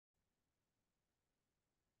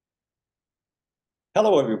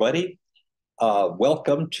Hello, everybody.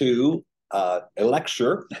 Welcome to a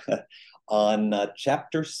lecture on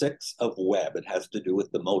Chapter 6 of Webb. It has to do with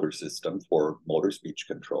the motor system for motor speech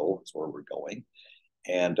control. That's where we're going.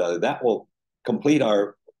 And that will complete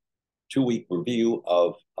our 2-week review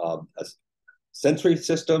of sensory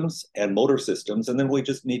systems and motor systems. And then we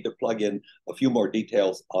just need to plug in a few more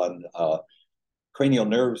details on cranial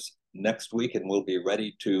nerves next week, and we'll be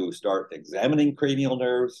ready to start examining cranial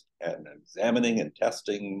nerves and examining and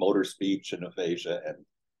testing motor speech and aphasia and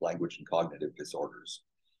language and cognitive disorders.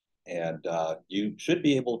 And you should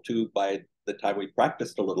be able to, by the time we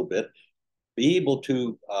practiced a little bit, be able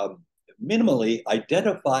to minimally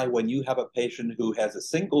identify when you have a patient who has a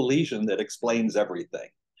single lesion that explains everything.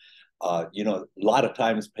 A lot of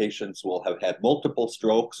times patients will have had multiple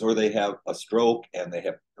strokes, or they have a stroke and they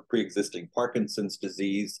have a pre-existing Parkinson's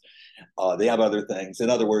disease. They have other things. In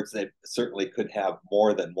other words, they certainly could have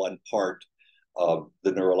more than one part of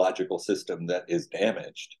the neurological system that is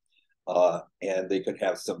damaged. And they could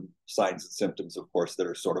have some signs and symptoms, of course, that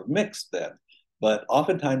are sort of mixed then. But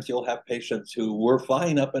oftentimes you'll have patients who were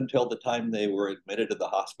fine up until the time they were admitted to the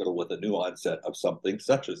hospital with a new onset of something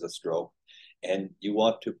such as a stroke. And you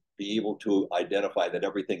want to be able to identify that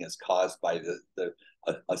everything is caused by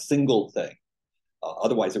a single thing.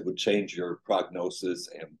 Otherwise, it would change your prognosis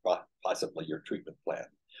and possibly your treatment plan.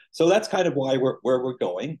 So that's kind of where we're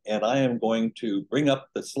going. And I am going to bring up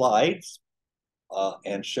the slides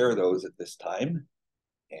and share those at this time.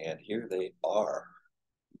 And here they are.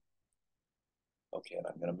 Okay, and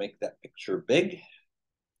I'm going to make that picture big.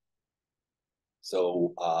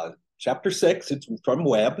 So chapter 6, it's from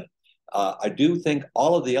Webb. I do think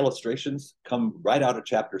all of the illustrations come right out of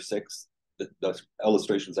chapter 6, the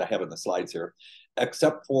illustrations I have in the slides here,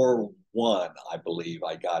 except for one. I believe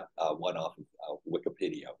I got one off of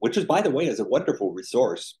Wikipedia, which is, by the way, is a wonderful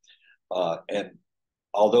resource. And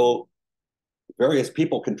although various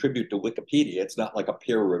people contribute to Wikipedia, it's not like a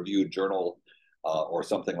peer-reviewed journal or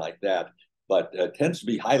something like that, but it tends to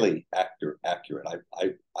be highly accurate.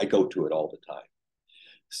 I go to it all the time.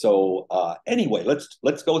 So anyway,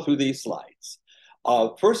 let's go through these slides.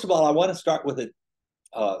 First of all, I want to start with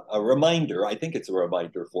a reminder. I think it's a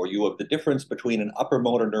reminder for you of the difference between an upper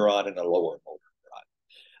motor neuron and a lower motor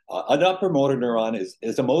neuron. An upper motor neuron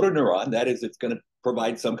is a motor neuron. That is, it's going to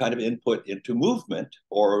provide some kind of input into movement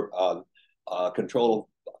or control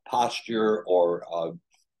of posture or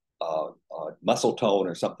muscle tone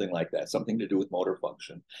or something like that, something to do with motor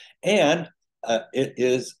function. And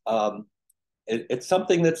it's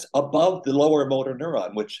something that's above the lower motor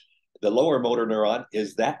neuron, which the lower motor neuron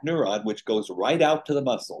is that neuron which goes right out to the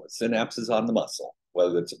muscle. It synapses on the muscle,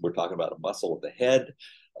 whether we're talking about a muscle of the head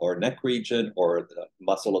or neck region or the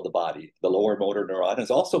muscle of the body. The lower motor neuron is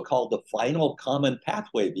also called the final common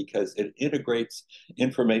pathway because it integrates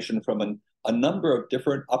information from a number of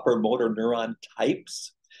different upper motor neuron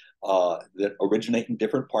types that originate in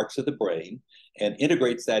different parts of the brain and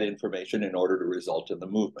integrates that information in order to result in the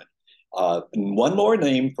movement. And one more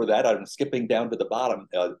name for that, I'm skipping down to the bottom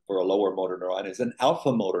for a lower motor neuron, is an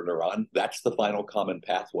alpha motor neuron. That's the final common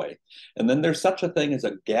pathway. And then there's such a thing as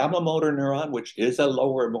a gamma motor neuron, which is a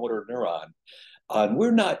lower motor neuron. And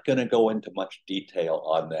we're not going to go into much detail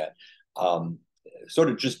on that. Sort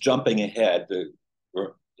of just jumping ahead to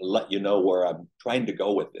let you know where I'm trying to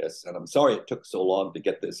go with this. And I'm sorry it took so long to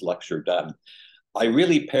get this lecture done. I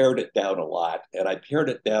really pared it down a lot, and I pared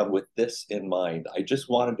it down with this in mind. I just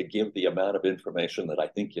wanted to give the amount of information that I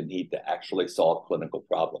think you need to actually solve clinical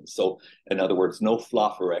problems. So, in other words, no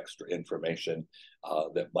fluff or extra information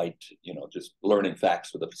that might, just learning facts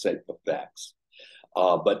for the sake of facts.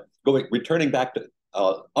 But returning back to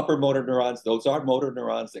upper motor neurons, those are motor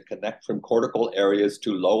neurons that connect from cortical areas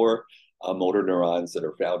to lower motor neurons that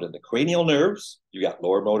are found in the cranial nerves. You got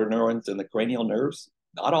lower motor neurons in the cranial nerves,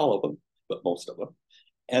 not all of them, but most of them,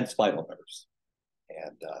 and spinal nerves.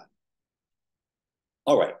 And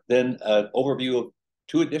all right, then an overview of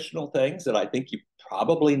two additional things that I think you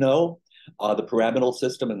probably know, the pyramidal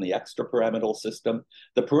system and the extrapyramidal system.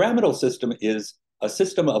 The pyramidal system is a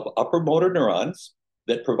system of upper motor neurons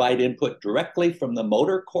that provide input directly from the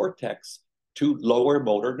motor cortex to lower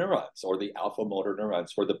motor neurons, or the alpha motor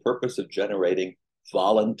neurons, for the purpose of generating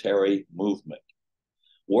voluntary movement.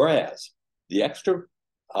 Whereas the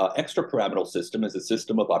extrapyramidal system is a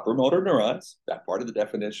system of upper motor neurons. That part of the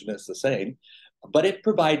definition is the same, but it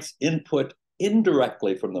provides input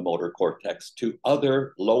indirectly from the motor cortex to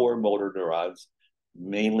other lower motor neurons,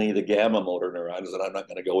 mainly the gamma motor neurons, and I'm not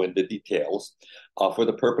going to go into details, for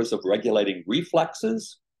the purpose of regulating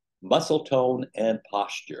reflexes, muscle tone, and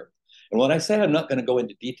posture. And when I say I'm not going to go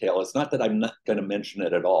into detail, it's not that I'm not going to mention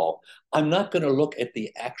it at all. I'm not going to look at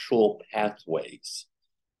the actual pathways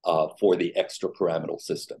for the extrapyramidal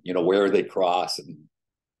system, you know, where they cross and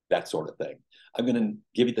that sort of thing. I'm going to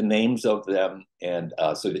give you the names of them, and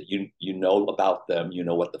so that you know about them, you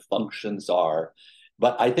know what the functions are.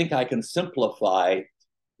 But I think I can simplify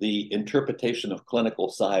the interpretation of clinical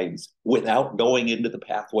signs without going into the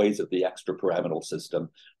pathways of the extrapyramidal system,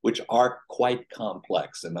 which are quite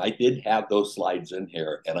complex. And I did have those slides in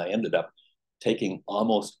here, and I ended up taking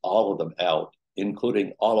almost all of them out,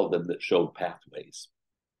 including all of them that showed pathways.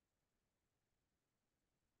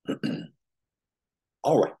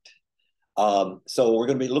 All right. So we're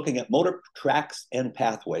going to be looking at motor tracts and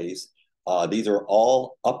pathways. These are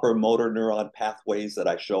all upper motor neuron pathways that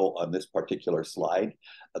I show on this particular slide.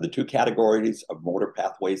 The two categories of motor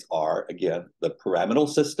pathways are, again, the pyramidal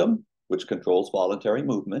system, which controls voluntary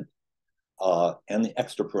movement, and the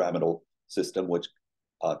extrapyramidal system, which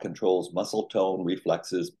controls muscle tone,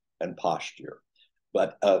 reflexes, and posture.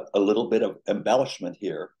 But a little bit of embellishment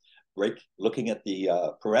here. Looking at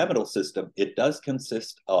the pyramidal system, it does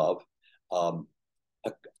consist of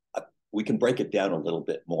we can break it down a little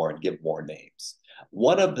bit more and give more names.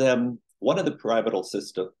 One of the pyramidal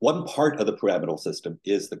system, one part of the pyramidal system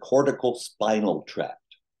is the cortical spinal tract.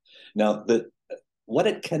 Now, what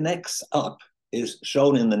it connects up is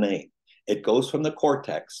shown in the name. It goes from the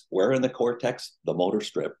cortex, where in the cortex, the motor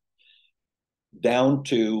strip, down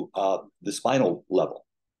to the spinal level,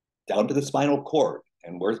 down to the spinal cord.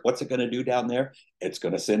 And what's it going to do down there? It's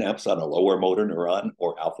going to synapse on a lower motor neuron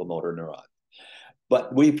or alpha motor neuron.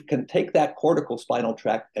 But we can take that cortical spinal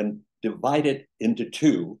tract and divide it into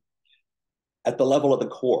two at the level of the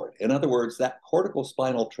cord. In other words, that cortical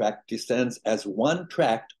spinal tract descends as one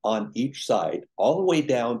tract on each side, all the way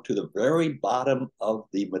down to the very bottom of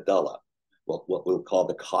the medulla, what we'll call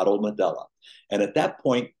the caudal medulla. And at that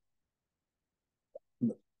point,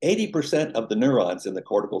 80% of the neurons in the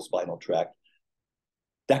cortical spinal tract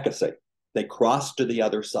decussate. They cross to the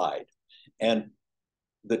other side. And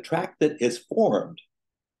the tract that is formed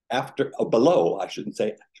after, below, I shouldn't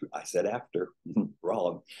say, I said after,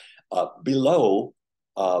 wrong, below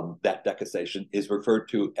that decussation is referred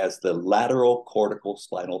to as the lateral cortical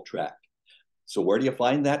spinal tract. So where do you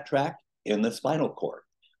find that tract? In the spinal cord.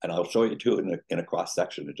 And I'll show you too in a cross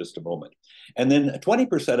section in just a moment. And then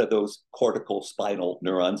 20% of those cortical spinal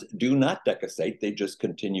neurons do not decussate. They just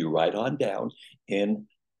continue right on down in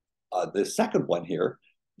the second one here,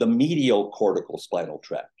 the medial cortical spinal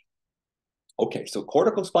tract. Okay, so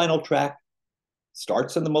cortical spinal tract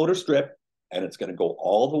starts in the motor strip, and it's going to go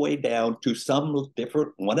all the way down to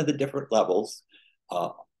one of the different levels,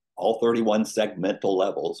 all 31 segmental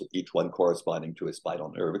levels, each one corresponding to a spinal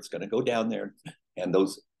nerve. It's going to go down there, and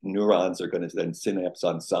those neurons are going to then synapse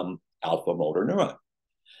on some alpha motor neuron.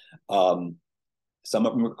 Some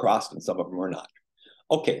of them are crossed and some of them are not.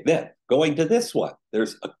 Okay, then going to this one,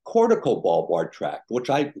 there's a cortical bulbar tract, which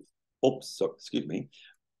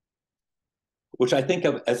which I think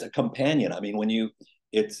of as a companion. I mean, when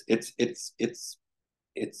it's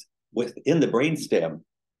within the brainstem,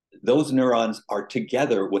 those neurons are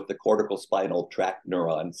together with the cortical spinal tract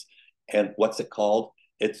neurons. And what's it called?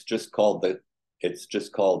 It's just called the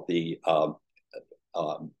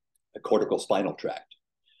cortical spinal tract.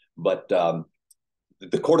 But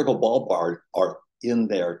the cortical bulbar are in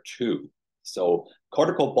there too. So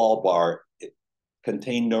cortical bulbar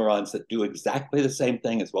contain neurons that do exactly the same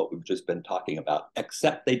thing as what we've just been talking about,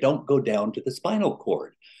 except they don't go down to the spinal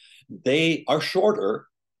cord. They are shorter,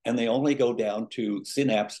 and they only go down to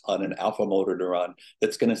synapse on an alpha motor neuron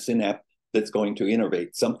that's going to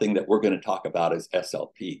innervate something that we're going to talk about as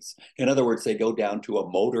SLPs. In other words, they go down to a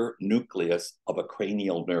motor nucleus of a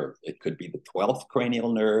cranial nerve. It could be the 12th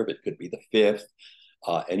cranial nerve, it could be the 5th,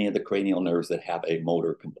 any of the cranial nerves that have a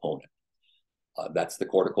motor component. That's the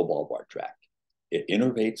cortical bulbar tract. It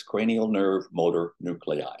innervates cranial nerve motor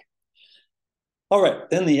nuclei. All right,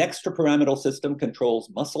 then the extrapyramidal system controls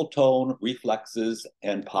muscle tone, reflexes,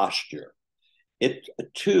 and posture. It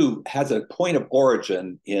too has a point of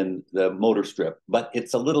origin in the motor strip, but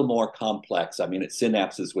it's a little more complex. I mean, it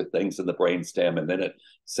synapses with things in the brainstem, and then it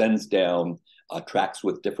sends down tracts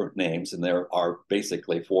with different names, and there are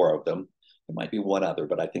basically 4 of them. There might be one other,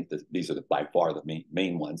 but I think that these are by far the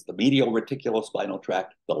main ones. The medial reticulospinal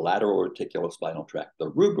tract, the lateral reticulospinal tract,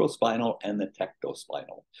 the rubrospinal, and the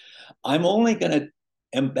tectospinal. I'm only going to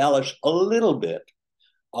embellish a little bit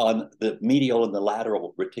on the medial and the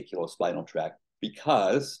lateral reticulospinal tract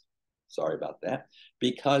because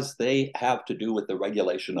they have to do with the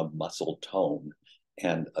regulation of muscle tone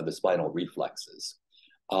and the spinal reflexes.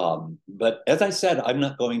 But as I said, I'm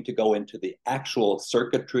not going to go into the actual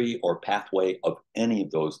circuitry or pathway of any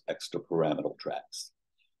of those extrapyramidal tracts.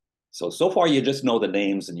 So far you just know the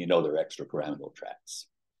names and you know they're extrapyramidal tracts,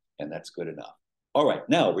 and that's good enough. All right,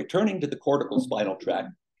 now returning to the cortical spinal tract,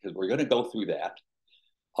 because we're going to go through that.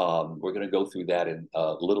 We're going to go through that in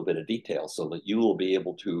a little bit of detail so that you will be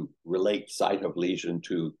able to relate site of lesion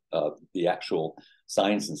to the actual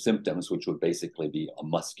signs and symptoms, which would basically be a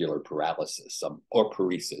muscular paralysis or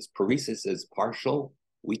paresis. Paresis is partial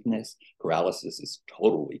weakness. Paralysis is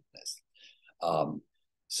total weakness.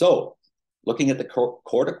 So looking at the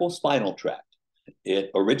cortical spinal tract, it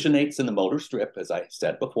originates in the motor strip, as I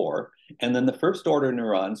said before, and then the first order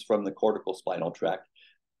neurons from the cortical spinal tract,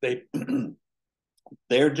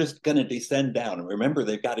 they're just going to descend down. And remember,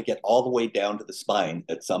 they've got to get all the way down to the spine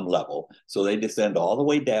at some level. So they descend all the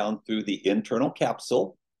way down through the internal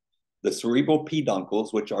capsule, the cerebral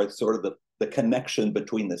peduncles, which are sort of the connection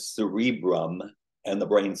between the cerebrum and the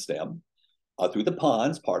brainstem, through the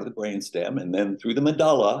pons, part of the brainstem, and then through the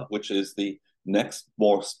medulla, which is the next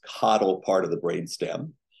most caudal part of the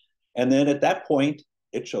brainstem. And then at that point,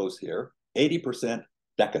 it shows here 80%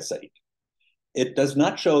 decussate. It does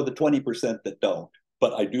not show the 20% that don't,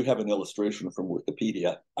 but I do have an illustration from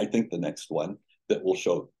Wikipedia, I think the next one, that will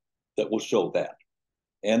show that.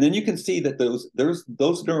 And then you can see that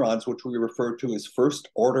those neurons, which we refer to as first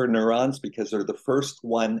order neurons, because they're the first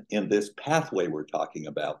one in this pathway we're talking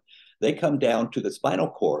about, they come down to the spinal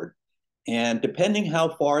cord. And depending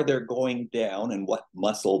how far they're going down and what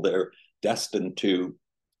muscle they're destined to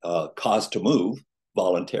cause to move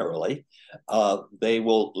voluntarily, they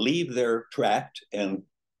will leave their tract, and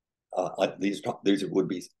these would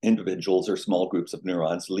be individuals or small groups of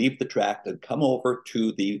neurons, leave the tract and come over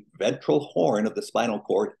to the ventral horn of the spinal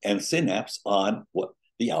cord and synapse on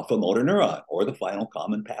the alpha motor neuron, or the final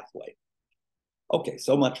common pathway. Okay,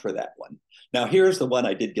 so much for that one. Now here's the one,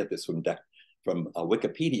 I did get this from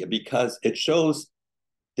Wikipedia, because it shows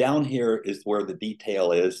down here is where the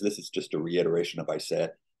detail is. This is just a reiteration of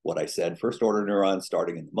what I said. First order neurons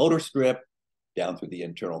starting in the motor strip, down through the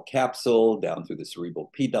internal capsule, down through the cerebral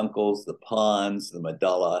peduncles, the pons, the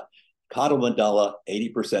medulla, caudal medulla,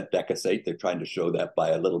 80% decussate. They're trying to show that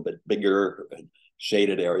by a little bit bigger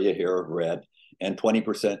shaded area here of red, and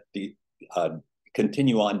 20%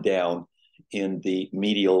 continue on down in the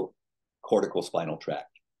medial cortical spinal tract.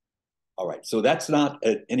 All right, so that's not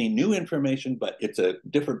any new information, but it's a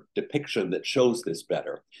different depiction that shows this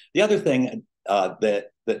better. The other thing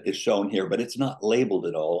that is shown here, but it's not labeled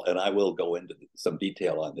at all, and I will go into some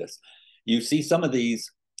detail on this. You see some of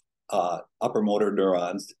these upper motor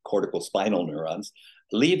neurons, cortical spinal neurons,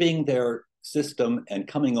 leaving their system and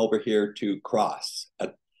coming over here to cross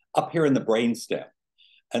up here in the brainstem.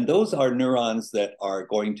 And those are neurons that are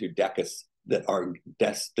going to that are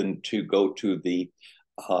destined to go to the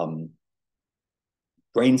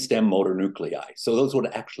brainstem motor nuclei. So those would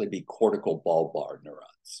actually be cortical bulbar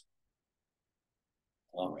neurons.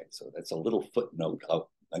 All right, so that's a little footnote.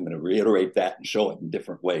 I'm going to reiterate that and show it in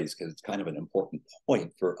different ways, because it's kind of an important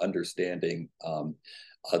point for understanding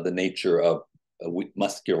the nature of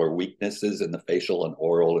muscular weaknesses in the facial and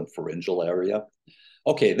oral and pharyngeal area.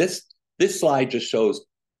 Okay, this slide just shows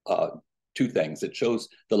two things. It shows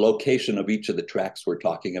the location of each of the tracts we're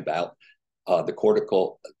talking about,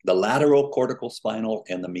 the lateral cortical spinal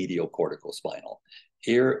and the medial cortical spinal.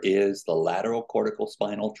 Here is the lateral cortical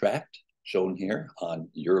spinal tract, shown here on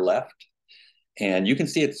your left. And you can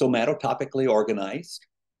see it's somatotopically organized.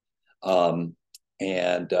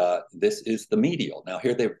 This is the medial. Now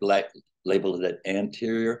here they've labeled it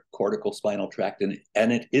anterior cortical spinal tract,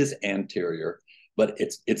 and it is anterior, but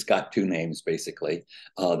it's got two names basically.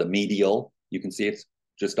 The medial, you can see it's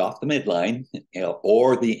just off the midline,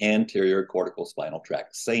 or the anterior cortical spinal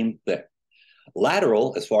tract, same thing.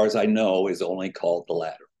 Lateral, as far as I know, is only called the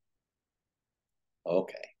lateral.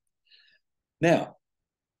 Okay. Now,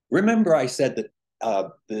 remember I said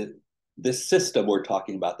that this system we're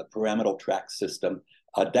talking about, the pyramidal tract system,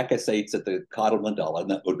 decussates at the caudal medulla,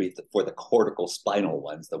 and that would be for the cortical spinal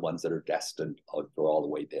ones, the ones that are destined for all the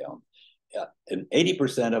way down. And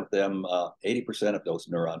 80% of them, 80% of those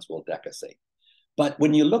neurons will decussate. But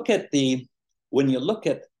when you look at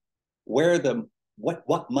where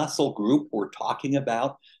what muscle group we're talking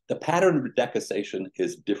about, the pattern of decussation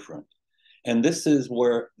is different. And this is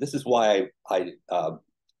why I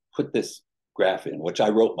put this graph in, which I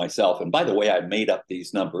wrote myself. And by the way, I made up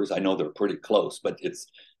these numbers. I know they're pretty close, but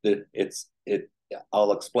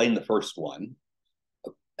I'll explain the first one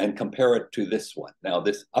and compare it to this one. Now,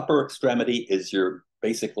 this upper extremity is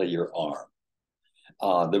basically your arm.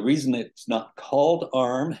 The reason it's not called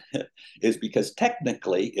arm is because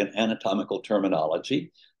technically, in anatomical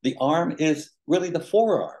terminology, the arm is really the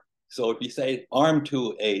forearm. So if you say arm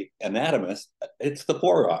to a anatomist, it's the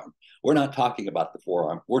forearm. We're not talking about the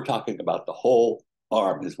forearm. We're talking about the whole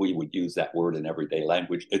arm as we would use that word in everyday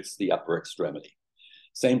language. It's the upper extremity.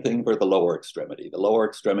 Same thing for the lower extremity. The lower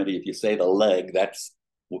extremity, if you say the leg, that's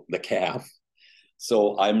the calf.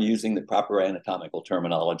 So I'm using the proper anatomical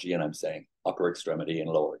terminology and I'm saying upper extremity and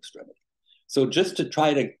lower extremity. So just to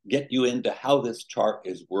try to get you into how this chart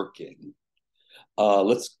is working,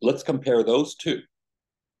 let's compare those two.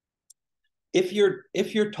 If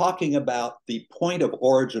you're talking about the point of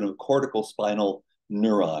origin of cortical spinal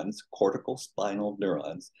neurons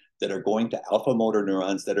that are going to alpha motor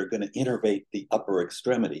neurons that are going to innervate the upper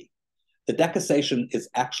extremity, the decussation is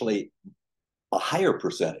actually a higher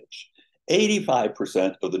percentage.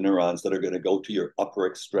 85% of the neurons that are going to go to your upper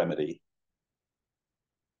extremity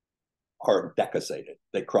are decussated.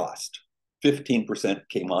 They crossed. 15%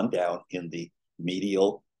 came on down in the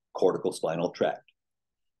medial cortical spinal tract.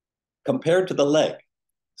 Compared to the leg,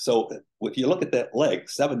 so if you look at that leg,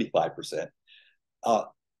 75%,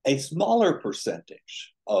 a smaller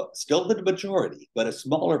percentage, still the majority, but a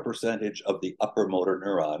smaller percentage of the upper motor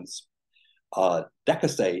neurons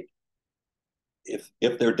decussate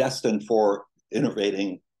if they're destined for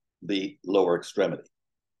innervating the lower extremity.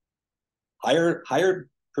 Higher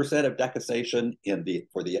percent of decussation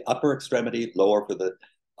for the upper extremity, lower for the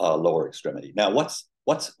lower extremity. Now, what's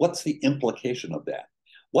the implication of that?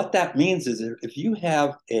 What that means is if you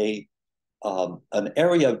have an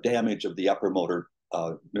area of damage of the upper motor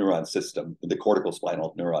neuron system, the cortical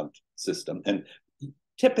spinal neuron system, and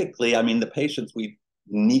typically, I mean, the patients we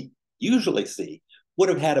usually see would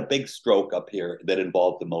have had a big stroke up here that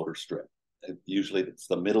involved the motor strip. Usually it's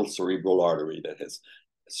the middle cerebral artery that has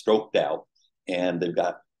stroked out, and they've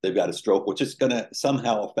got a stroke, which is going to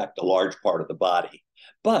somehow affect a large part of the body.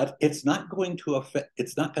 But it's not going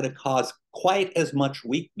to cause quite as much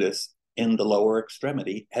weakness in the lower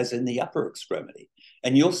extremity as in the upper extremity.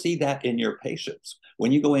 And you'll see that in your patients.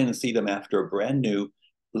 When you go in and see them after a brand new,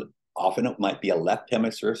 often it might be a left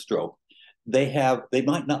hemisphere stroke, they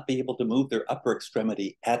might not be able to move their upper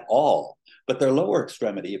extremity at all, but their lower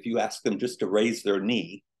extremity, if you ask them just to raise their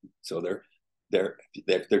knee, so they're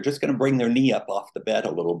just going to bring their knee up off the bed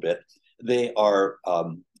a little bit, they're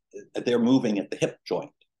moving at the hip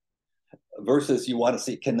joint. Versus you want to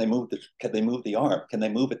see, can they move the arm? Can they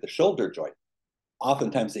move at the shoulder joint?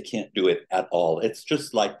 Oftentimes they can't do it at all. It's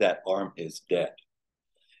just like that arm is dead.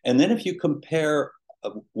 And then if you compare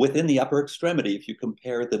within the upper extremity, if you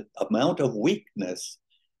compare the amount of weakness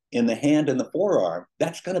in the hand and the forearm,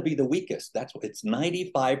 that's going to be the weakest. It's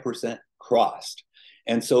 95% crossed.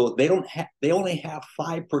 And so they only have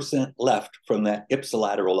 5% left from that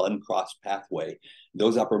ipsilateral uncrossed pathway.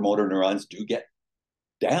 Those upper motor neurons do get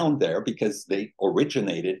down there because they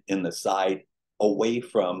originated in the side away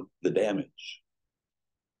from the damage.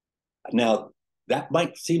 Now, that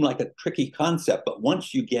might seem like a tricky concept, but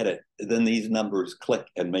once you get it, then these numbers click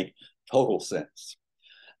and make total sense.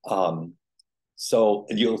 So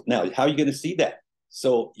now, how are you going to see that?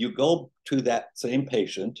 So you go to that same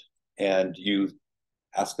patient and you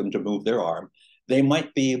ask them to move their arm. They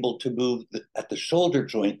might be able to move at the shoulder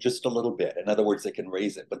joint just a little bit. In other words, they can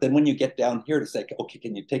raise it. But then when you get down here to say, okay,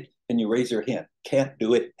 can you raise your hand? Can't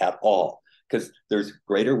do it at all because there's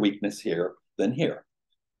greater weakness here than here.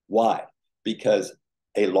 Why? Because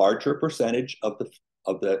a larger percentage of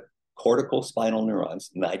the cortical spinal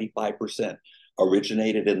neurons, 95%,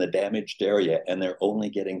 originated in the damaged area, and they're only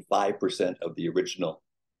getting 5% of the original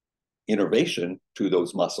innervation to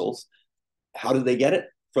those muscles. How do they get it?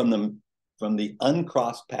 From the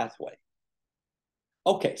uncrossed pathway.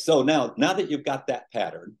 Okay, so now that you've got that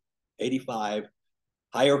pattern, 85,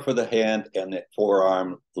 higher for the hand and the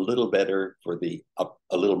forearm, a little better for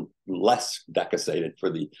a little less decussated for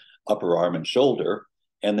the upper arm and shoulder,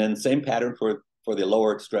 and then same pattern for the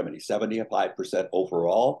lower extremity, 75%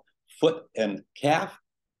 overall, foot and calf,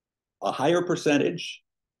 a higher percentage,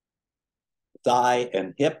 thigh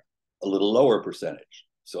and hip, a little lower percentage.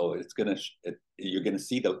 So you're going to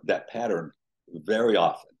see that pattern very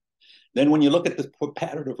often. Then when you look at the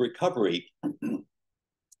pattern of recovery,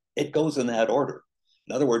 it goes in that order.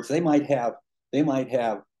 In other words, they might have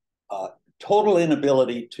total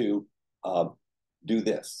inability to do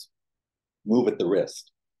this, move at the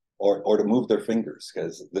wrist, or to move their fingers,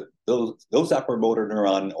 because those upper motor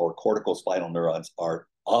neuron or cortical spinal neurons are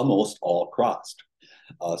almost all crossed.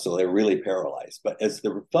 So they're really paralyzed. But as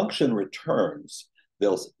the function returns,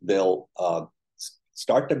 they'll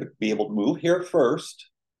start to be able to move here first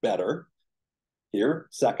better, here,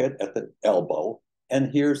 second at the elbow,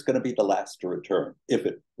 and here's going to be the last to return, if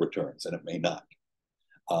it returns, and it may not.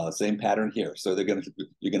 Same pattern here. So you're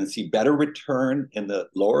going to see better return in the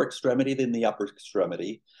lower extremity than the upper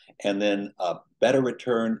extremity, and then better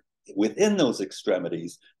return within those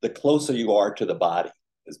extremities the closer you are to the body,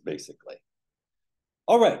 is basically.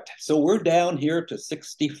 All right, so we're down here to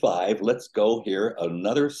 65. Let's go here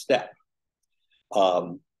another step.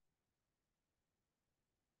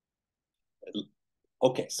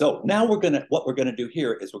 Okay, so now what we're gonna do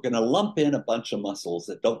here is we're gonna lump in a bunch of muscles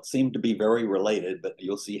that don't seem to be very related, but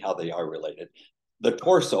you'll see how they are related. The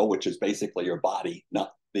torso, which is basically your body,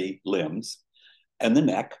 not the limbs, and the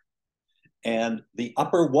neck, and the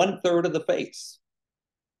upper 1/3 of the face.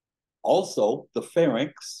 Also, the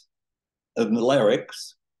pharynx and the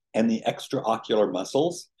larynx and the extraocular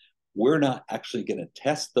muscles. We're not actually going to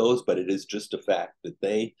test those, but it is just a fact that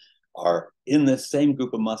they are in the same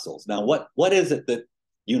group of muscles. Now, what is it that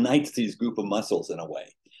unites these group of muscles in a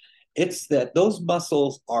way? It's that those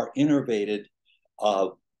muscles are innervated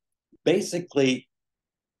basically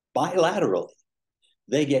bilaterally.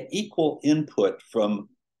 They get equal input from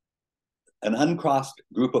an uncrossed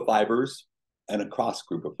group of fibers and a cross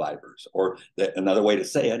group of fibers. Or another way to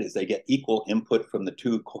say it is they get equal input from the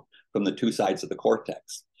two sides of the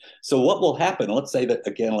cortex. So what will happen, let's say that,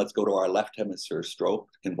 again, let's go to our left hemisphere stroke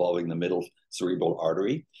involving the middle cerebral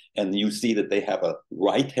artery, and you see that they have a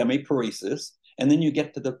right hemiparesis, and then you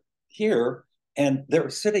get to the here, and they're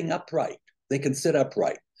sitting upright. They can sit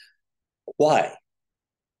upright. Why?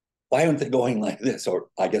 Why aren't they going like this? Or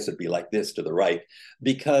I guess it'd be like this to the right,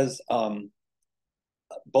 because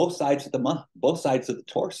both sides of the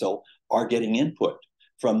torso are getting input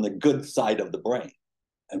from the good side of the brain,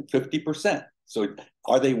 and 50%. So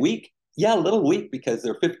are they weak? Yeah, a little weak because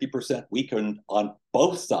they're 50% weakened on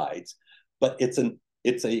both sides, but it's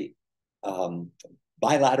a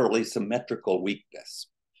bilaterally symmetrical weakness.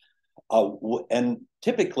 And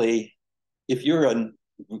typically, if you're in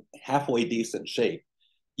halfway decent shape,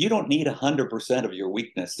 you don't need 100% of your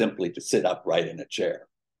weakness simply to sit upright in a chair.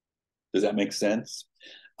 Does that make sense?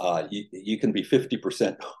 You can be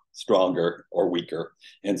 50% stronger or weaker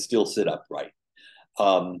and still sit upright.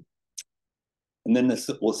 And then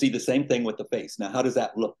we'll see the same thing with the face. Now, how does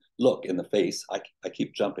that look in the face? I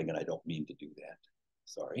keep jumping and I don't mean to do that.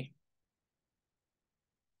 Sorry.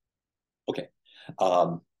 Okay.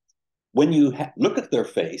 When you look at their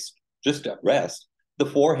face, just at rest, the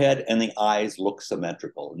forehead and the eyes look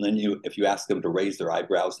symmetrical. And then if you ask them to raise their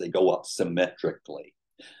eyebrows, they go up symmetrically.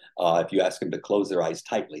 If you ask them to close their eyes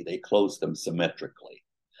tightly, they close them symmetrically.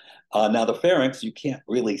 Now, the pharynx, you can't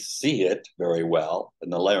really see it very well,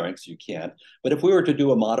 and the larynx, you can't. But if we were to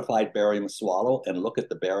do a modified barium swallow and look at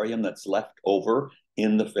the barium that's left over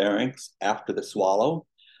in the pharynx after the swallow,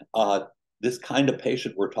 this kind of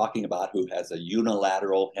patient we're talking about who has a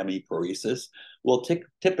unilateral hemiparesis will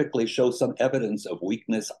typically show some evidence of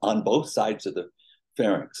weakness on both sides of the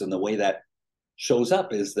pharynx. And the way that shows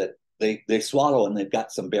up is that they swallow and they've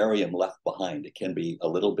got some barium left behind. It can be a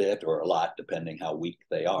little bit or a lot, depending how weak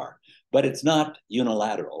they are. But it's not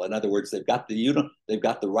unilateral. In other words, they've got the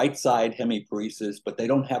right side hemiparesis, but they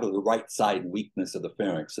don't have the right side weakness of the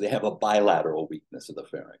pharynx. So they have a bilateral weakness of the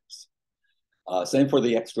pharynx. Same for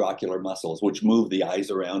the extraocular muscles, which move the eyes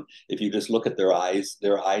around. If you just look at their eyes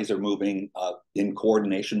are moving in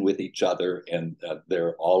coordination with each other, and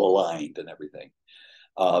they're all aligned and everything.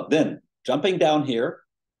 Then jumping down here,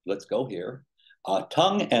 let's go here.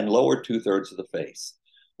 Tongue and lower 2/3 of the face.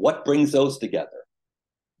 What brings those together?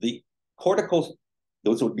 The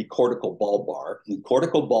those would be cortical bulbar. The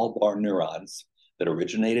cortical bulbar neurons that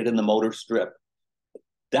originated in the motor strip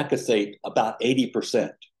decussate about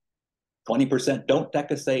 80%. 20% don't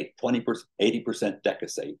decussate, 80%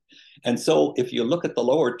 decussate. And so if you look at the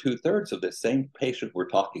lower 2/3 of this same patient we're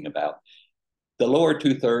talking about, the lower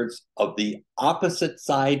 2/3 of the opposite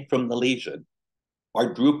side from the lesion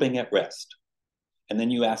are drooping at rest. And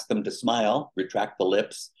then you ask them to smile, retract the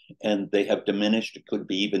lips, and they have diminished, it could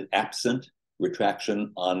be even absent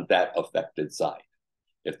retraction on that affected side.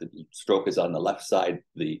 If the stroke is on the left side,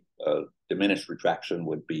 the diminished retraction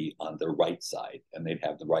would be on the right side, and they'd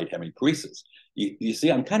have the right hemiparesis. You see,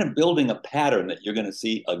 I'm kind of building a pattern that you're going to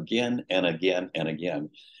see again and again and again.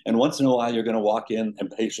 And once in a while, you're going to walk in and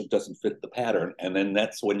the patient doesn't fit the pattern. And then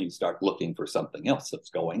that's when you start looking for something else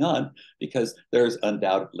that's going on, because there's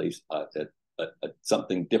undoubtedly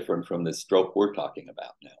something different from this stroke we're talking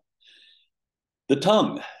about now. The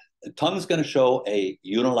tongue. The tongue is going to show a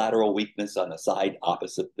unilateral weakness on the side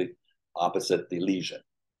opposite the lesion.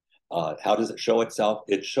 How does it show itself?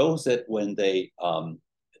 It shows it when they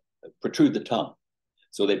protrude the tongue.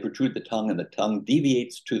 So they protrude the tongue, and the tongue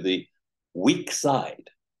deviates to the weak side.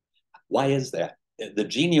 Why is that? The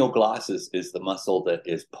genioglossus is the muscle that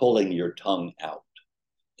is pulling your tongue out.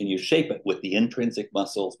 And you shape it with the intrinsic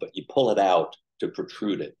muscles, but you pull it out to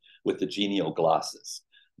protrude it with the genioglossus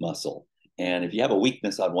muscle. And if you have a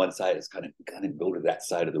weakness on one side, it's kind of go to that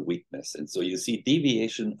side of the weakness. And so you see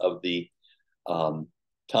deviation of the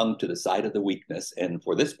tongue to the side of the weakness. And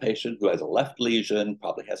for this patient who has a left lesion,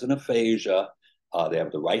 probably has an aphasia, they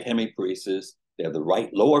have the right hemiparesis, they have the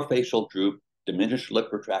right lower facial droop, diminished lip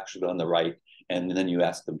retraction on the right, and then you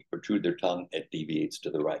ask them to protrude their tongue, it deviates to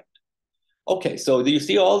the right. Okay, so you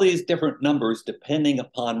see all these different numbers depending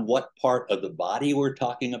upon what part of the body we're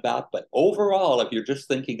talking about. But overall, if you're just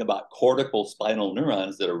thinking about cortical spinal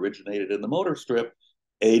neurons that originated in the motor strip,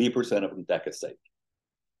 80% of them decussate.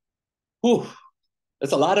 Whew,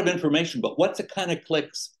 that's a lot of information, but once it kind of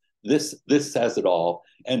clicks, this says it all.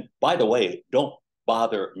 And by the way, don't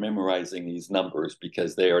bother memorizing these numbers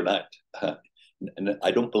because they are not, and I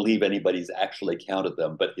don't believe anybody's actually counted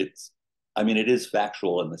them, but it is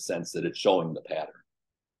factual in the sense that it's showing the pattern.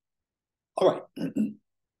 All right.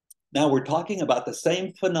 Now we're talking about the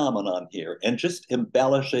same phenomenon here and just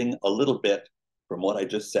embellishing a little bit from what I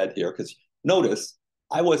just said here, because notice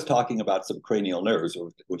I was talking about some cranial nerves,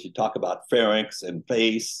 which you talk about pharynx and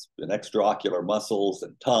face and extraocular muscles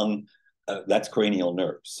and tongue. That's cranial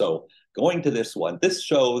nerves. So going to this one, this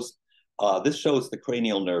shows the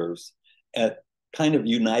cranial nerves at kind of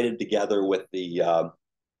united together with the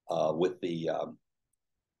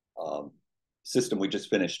system we just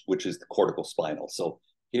finished, which is the cortical spinal. So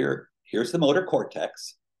here's the motor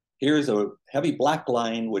cortex. Here's a heavy black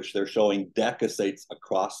line, which they're showing decussates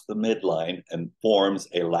across the midline and forms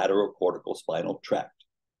a lateral cortical spinal tract.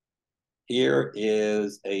 Here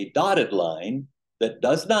is a dotted line that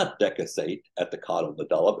does not decussate at the caudal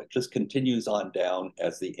medulla, but just continues on down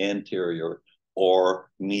as the anterior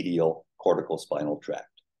or medial cortical spinal tract.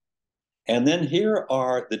 And then here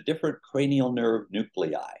are the different cranial nerve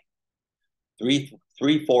nuclei. 3,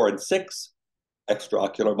 4, and 6,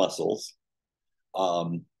 extraocular muscles.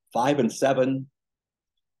 5 and 7,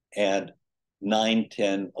 and 9,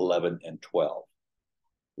 10, 11, and 12.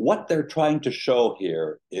 What they're trying to show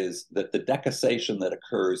here is that the decussation that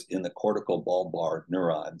occurs in the cortical bulbar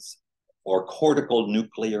neurons, or cortical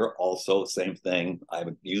nuclear, also same thing. I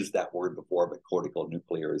haven't used that word before, but cortical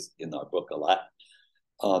nuclear is in our book a lot.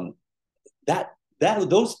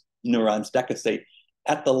 Those neurons decussate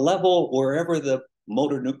at the level wherever the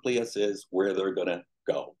motor nucleus is, where they're going to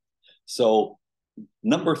go. So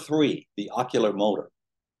number 3, the ocular motor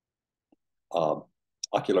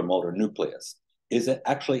nucleus, is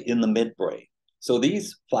actually in the midbrain. So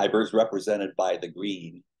these fibers represented by the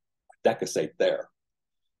green decussate there.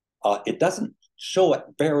 It doesn't show it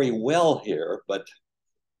very well here, but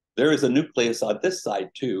there is a nucleus on this side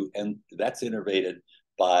too, and that's innervated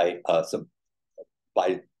by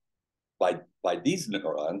these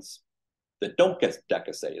neurons that don't get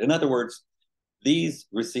decussated. In other words, these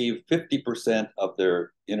receive 50% of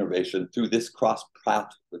their innervation through this cross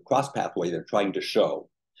pathway they're trying to show,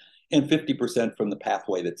 and 50% from the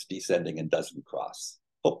pathway that's descending and doesn't cross.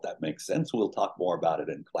 Hope that makes sense. We'll talk more about it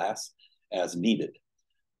in class as needed.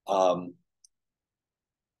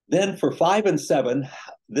 Then for 5 and 7,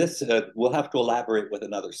 this we'll have to elaborate with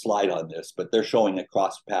another slide on this, but they're showing a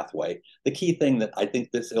cross pathway. The key thing that I think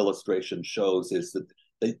this illustration shows is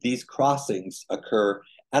that these crossings occur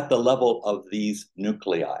at the level of these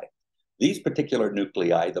nuclei. These particular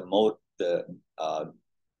nuclei, the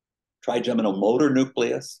trigeminal motor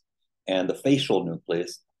nucleus and the facial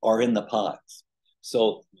nucleus, are in the pons.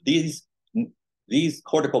 So these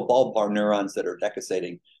cortical bulbar neurons that are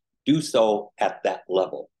decussating do so at that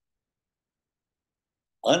level.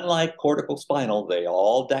 Unlike cortical spinal, they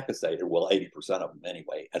all decussated, well, 80% of them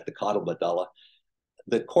anyway, at the caudal medulla.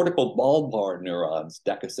 The cortical bulbar neurons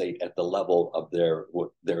decussate at the level of their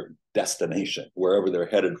destination, wherever they're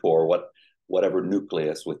headed for, whatever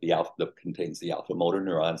nucleus with the alpha that contains the alpha motor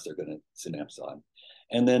neurons they're going to synapse on.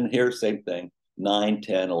 And then here, same thing, 9,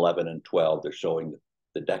 10, 11, and 12, they're showing that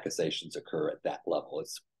the decussations occur at that level.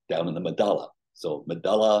 It's down in the medulla. So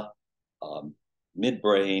medulla,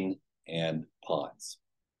 midbrain, and pons.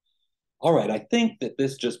 All right, I think that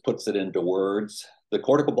this just puts it into words. The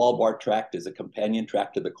cortical bulbar tract is a companion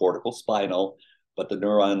tract to the cortical spinal, but the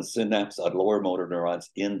neurons synapse on lower motor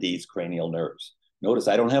neurons in these cranial nerves. Notice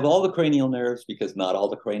I don't have all the cranial nerves because not all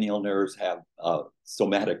the cranial nerves have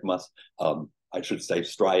somatic I should say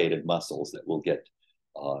striated muscles that will get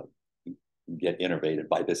innervated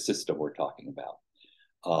by this system we're talking about.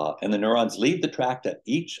 And the neurons leave the tract at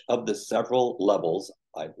each of the several levels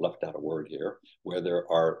I left out a word here, where there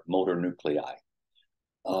are motor nuclei.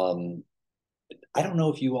 Um, I don't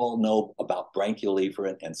know if you all know about branchial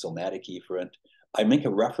efferent and somatic efferent. I make a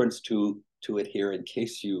reference to it here in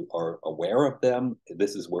case you are aware of them.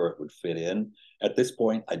 This is where it would fit in. At this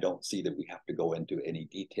point, I don't see that we have to go into any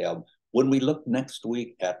detail. When we look next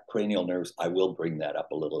week at cranial nerves, I will bring that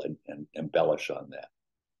up a little and embellish on that.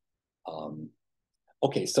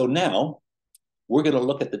 Okay, so now we're going to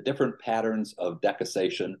look at the different patterns of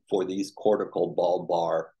decussation for these cortical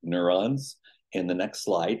bulbar neurons in the next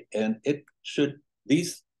slide. And it should,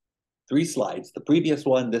 these 3 slides, the previous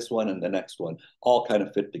one, this one, and the next one, all kind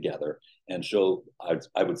of fit together and show,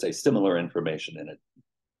 I would say, similar information in a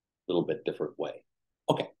little bit different way.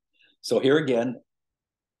 Okay, so here again,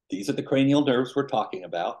 these are the cranial nerves we're talking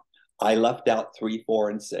about. I left out 3, 4,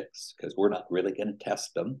 and 6 because we're not really going to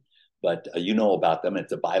test them, but you know about them.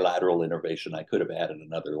 It's a bilateral innervation. I could have added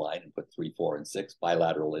another line and put 3, 4, and 6,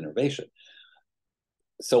 bilateral innervation.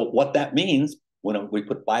 So what that means when we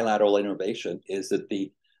put bilateral innervation is that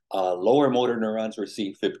the lower motor neurons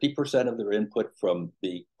receive 50% of their input from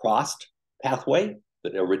the crossed pathway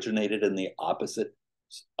that originated in the opposite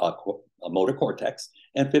motor cortex,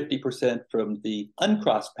 and 50% from the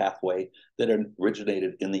uncrossed pathway that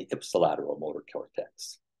originated in the ipsilateral motor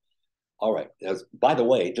cortex. All right, by the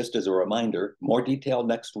way, just as a reminder, more detail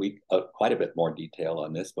next week, quite a bit more detail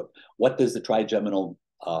on this, but what does the trigeminal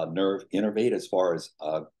nerve innervate as far as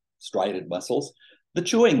striated muscles? The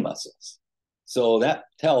chewing muscles. So that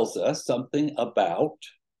tells us something about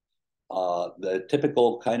the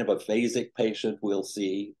typical kind of a phasic patient we'll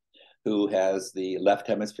see who has the left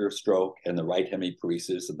hemisphere stroke and the right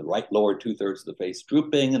hemiparesis and the right lower 2/3 of the face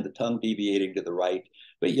drooping and the tongue deviating to the right.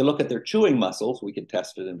 But you look at their chewing muscles, we can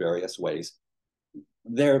test it in various ways.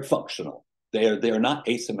 They're functional. They're not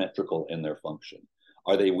asymmetrical in their function.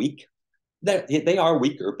 Are they weak? They are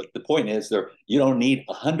weaker, but the point is you don't need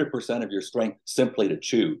 100% of your strength simply to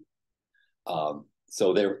chew.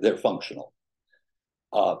 So they're functional.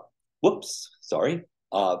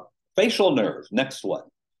 Facial nerve, next one.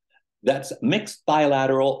 That's mixed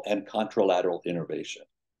bilateral and contralateral innervation.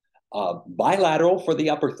 Bilateral for the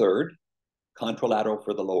upper third, contralateral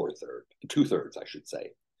for the lower third, 2/3, I should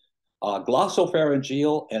say.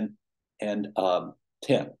 Glossopharyngeal and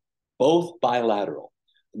 10, both bilateral.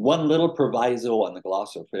 One little proviso on the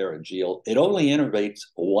glossopharyngeal, it only innervates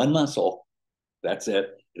one muscle. That's it.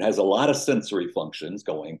 It has a lot of sensory functions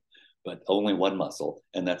going, but only one muscle,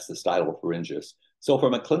 and that's the stylopharyngeus. So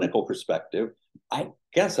from a clinical perspective, I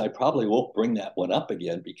guess I probably won't bring that one up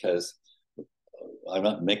again because I'm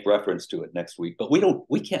not make reference to it next week, but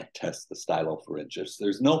we can't test the stylopharyngeus.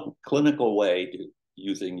 There's no clinical way to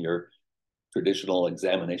using your traditional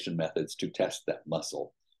examination methods to test that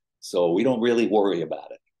muscle. So we don't really worry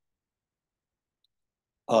about it.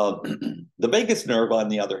 The vagus nerve, on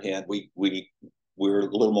the other hand, we're a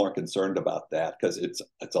little more concerned about that because it's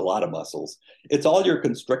a lot of muscles. It's all your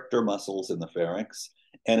constrictor muscles in the pharynx,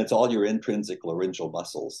 and it's all your intrinsic laryngeal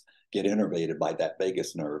muscles get innervated by that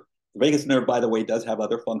vagus nerve. The vagus nerve, by the way, does have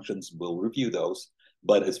other functions. We'll review those.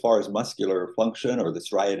 But as far as muscular function or the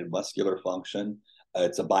striated muscular function,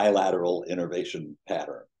 it's a bilateral innervation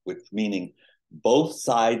pattern, which meaning both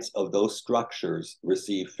sides of those structures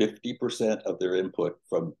receive 50% of their input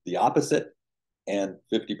from the opposite and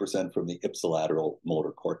 50% from the ipsilateral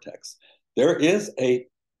motor cortex. There is a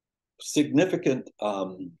significant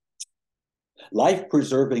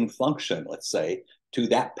life-preserving function, let's say, to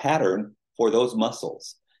that pattern for those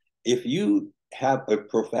muscles. If you have a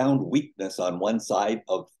profound weakness on one side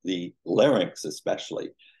of the larynx,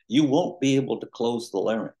 especially, you won't be able to close the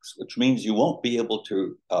larynx, which means you won't be able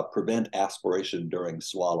to prevent aspiration during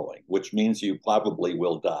swallowing, which means you probably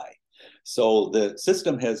will die. So the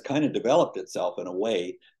system has kind of developed itself in a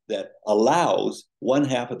way that allows one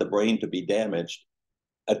half of the brain to be damaged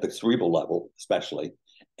at the cerebral level, especially,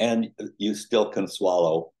 and you still can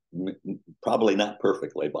swallow, probably not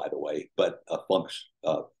perfectly, by the way, but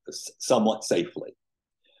somewhat safely.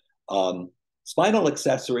 Spinal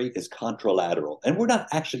accessory is contralateral, and we're not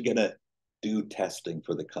actually going to do testing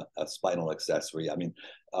for the spinal accessory. I mean,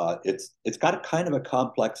 it's got a kind of a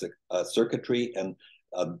complex circuitry, and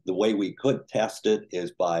the way we could test it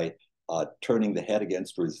is by turning the head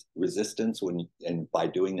against resistance, and by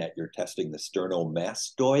doing that, you're testing the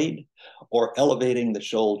sternomastoid, or elevating the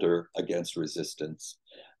shoulder against resistance,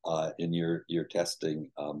 and you're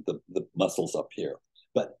testing the muscles up here.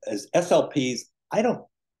 But as SLPs,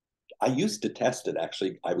 I used to test it,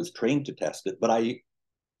 actually. I was trained to test it, but I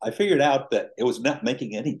figured out that it was not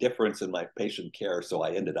making any difference in my patient care, so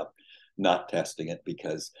I ended up not testing it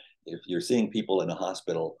because if you're seeing people in a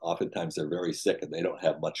hospital, oftentimes they're very sick and they don't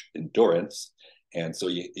have much endurance. And so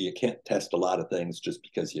you can't test a lot of things just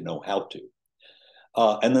because you know how to.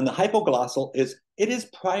 And then the hypoglossal it is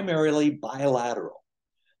primarily bilateral,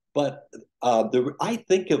 but I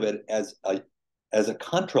think of it as a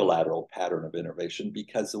contralateral pattern of innervation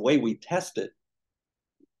because the way we test it,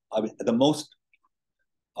 I mean, the most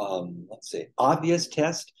let's say obvious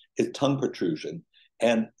test is tongue protrusion,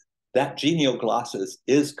 and that genioglossus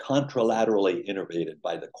is contralaterally innervated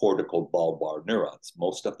by the cortical bulbar neurons,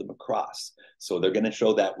 most of them across. So they're going to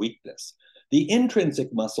show that weakness. The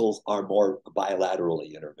intrinsic muscles are more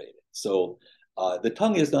bilaterally innervated. So the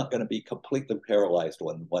tongue is not going to be completely paralyzed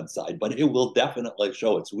on one side, but it will definitely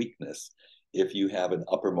show its weakness if you have an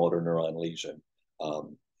upper motor neuron lesion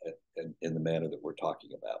in the manner that we're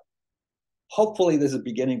talking about. Hopefully this is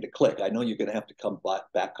beginning to click. I know you're going to have to come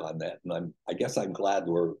back on that. And I guess I'm glad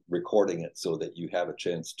we're recording it so that you have a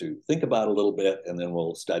chance to think about it a little bit, and then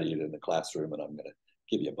we'll study it in the classroom, and I'm going to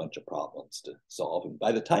give you a bunch of problems to solve. And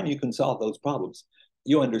by the time you can solve those problems,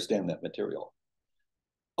 you understand that material.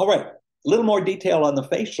 All right, a little more detail on the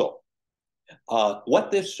facial.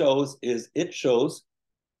 What this shows is it shows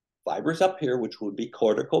fibers up here, which would be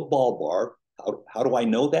cortical bulbar. How do I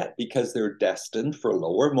know that? Because they're destined for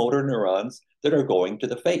lower motor neurons that are going to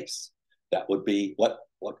the face. That would be what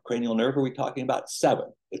cranial nerve are we talking about? 7.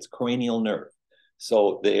 It's cranial nerve.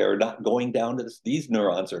 So they are not going down to these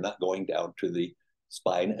neurons are not going down to the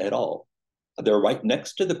spine at all. They're right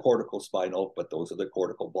next to the cortical spinal, but those are the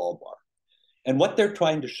cortical bulbar. And what they're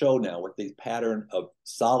trying to show now with the pattern of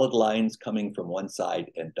solid lines coming from one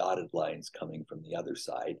side and dotted lines coming from the other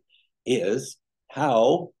side is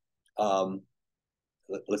how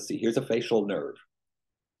let's see, here's a facial nerve.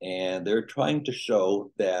 And they're trying to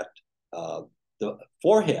show that the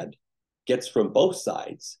forehead gets from both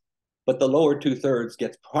sides, but the lower 2/3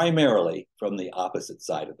 gets primarily from the opposite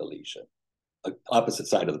side of the lesion, opposite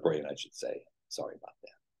side of the brain, I should say. Sorry about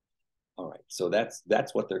that. All right, so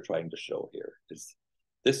that's what they're trying to show here.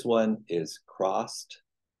 This one is crossed.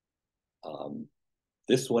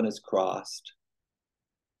 This one is crossed.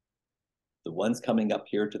 The ones coming up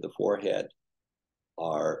here to the forehead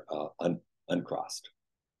are uncrossed.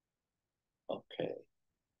 Okay.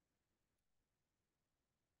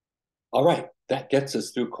 All right, that gets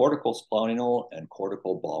us through cortical spinal and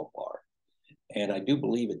cortical bulbar. And I do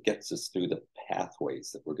believe it gets us through the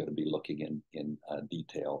pathways that we're going to be looking in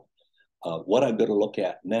detail. What I'm going to look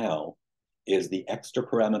at now is the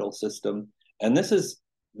extrapyramidal system. And this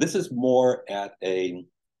is more at a,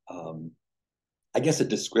 I guess, a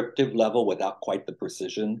descriptive level without quite the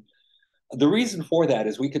precision. The reason for that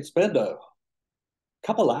is we could spend a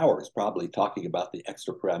couple hours probably talking about the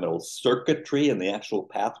extrapyramidal circuitry and the actual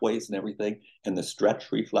pathways and everything, and the stretch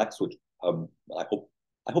reflex, which I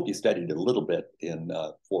hope you studied a little bit in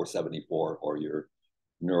 474 or your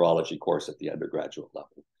neurology course at the undergraduate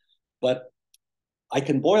level. But I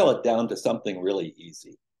can boil it down to something really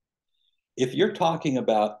easy. If you're talking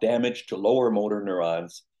about damage to lower motor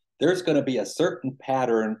neurons, there's going to be a certain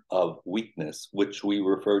pattern of weakness, which we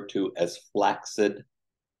refer to as flaccid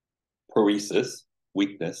paresis,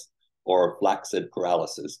 weakness, or flaccid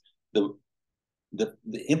paralysis. The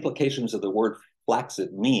implications of the word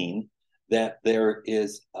flaccid mean that there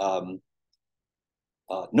is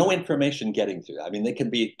no information getting through. I mean, they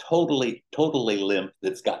can be totally limp,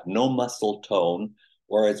 that's got no muscle tone,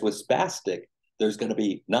 whereas with spastic, there's going to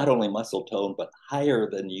be not only muscle tone, but higher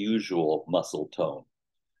than usual muscle tone.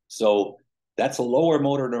 So that's a lower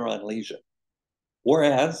motor neuron lesion.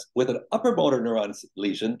 Whereas with an upper motor neuron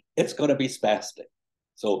lesion, it's going to be spastic.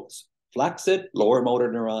 So flaccid, lower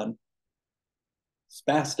motor neuron,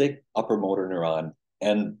 spastic, upper motor neuron.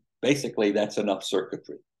 And basically that's enough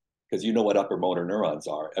circuitry, because you know what upper motor neurons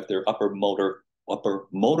are. If they're upper motor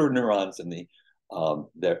neurons in the,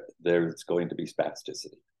 there's going to be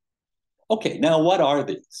spasticity. Okay, now what are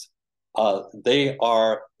these? What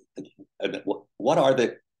are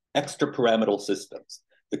the extrapyramidal systems?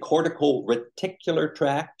 The cortical reticular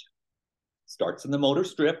tract starts in the motor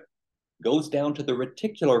strip, goes down to the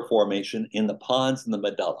reticular formation in the pons and the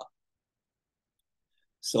medulla.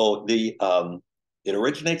 So it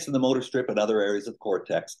originates in the motor strip and other areas of the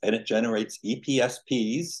cortex, and it generates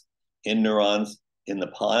EPSPs in neurons in the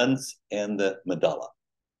pons and the medulla.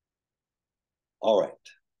 All right,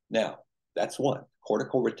 now that's one,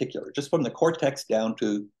 cortical reticular, just from the cortex down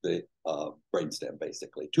to the brainstem,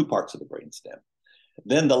 basically, 2 parts of the brainstem.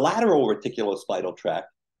 Then the lateral reticulospinal tract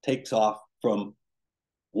takes off from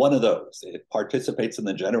one of those. It participates in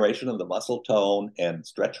the generation of the muscle tone and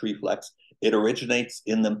stretch reflex. It originates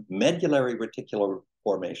in the medullary reticular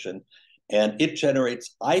formation, and it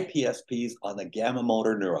generates IPSPs on the gamma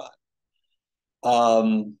motor neuron.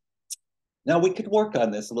 Um, Now we could work on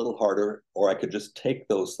this a little harder, or I could just take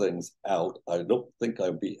those things out. I don't think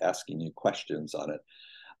I'd be asking you questions on it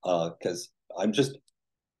because I'm just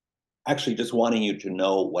actually just wanting you to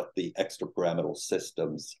know what the extrapyramidal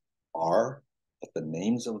systems are, what the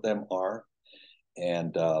names of them are.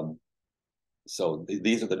 And so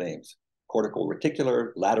these are the names: cortical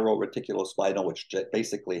reticular, lateral reticulospinal, which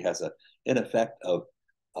basically has an effect of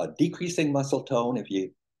decreasing muscle tone if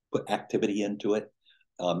you put activity into it.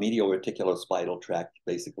 Medial reticulospinal tract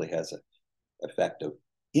basically has an effect of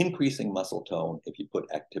increasing muscle tone if you put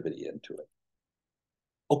activity into it.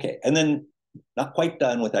 Okay, and then not quite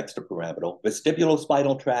done with extrapyramidal.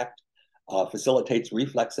 Vestibulospinal tract facilitates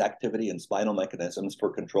reflex activity and spinal mechanisms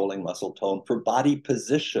for controlling muscle tone for body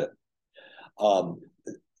position.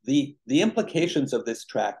 The implications of this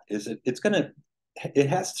tract is it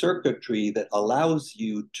has circuitry that allows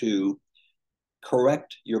you to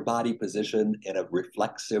correct your body position in a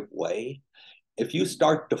reflexive way. If you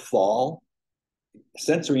start to fall,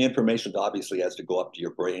 sensory information obviously has to go up to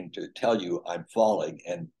your brain to tell you I'm falling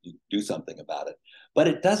and you do something about it. But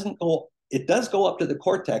it does go up to the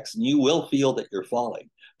cortex and you will feel that you're falling.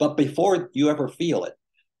 But before you ever feel it,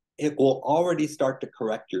 it will already start to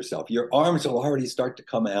correct yourself. Your arms will already start to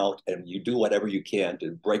come out and you do whatever you can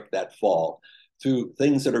to break that fall through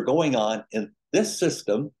things that are going on in this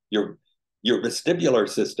system. Your vestibular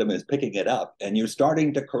system is picking it up and you're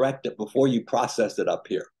starting to correct it before you process it up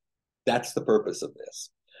here. That's the purpose of this.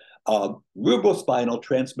 Rubrospinal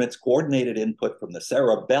transmits coordinated input from the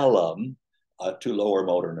cerebellum to lower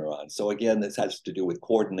motor neurons. So again, this has to do with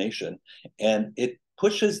coordination, and it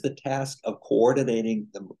pushes the task of coordinating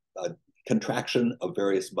the contraction of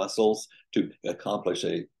various muscles to accomplish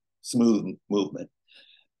a smooth movement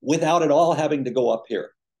without it all having to go up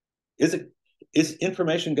here. Is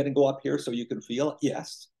information going to go up here so you can feel it?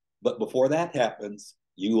 Yes. But before that happens,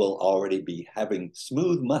 you will already be having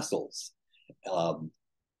smooth muscles.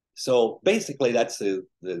 So basically, that's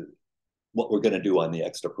what we're going to do on the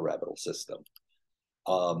extrapyramidal system.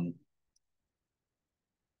 All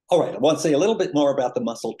right, I want to say a little bit more about the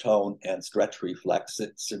muscle tone and stretch reflex.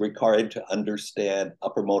 It's required to understand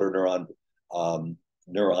upper motor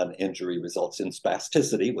neuron injury results in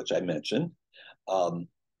spasticity, which I mentioned.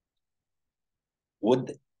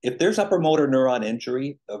 If there's upper motor neuron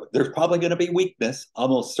injury, there's probably going to be weakness,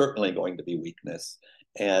 almost certainly going to be weakness.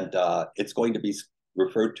 And it's going to be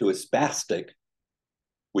referred to as spastic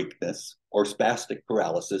weakness or spastic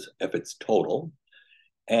paralysis if it's total,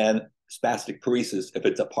 and spastic paresis if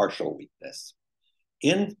it's a partial weakness.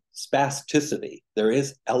 In spasticity, there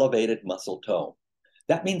is elevated muscle tone.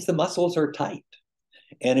 That means the muscles are tight.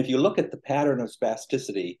 And if you look at the pattern of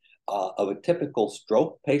spasticity, of a typical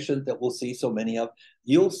stroke patient that we'll see so many of,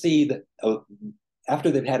 you'll see that after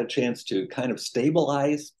they've had a chance to kind of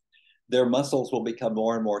stabilize, their muscles will become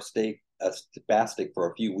more and more spastic for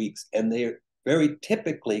a few weeks. And they're very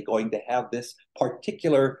typically going to have this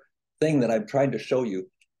particular thing that I'm trying to show you.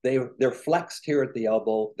 They're flexed here at the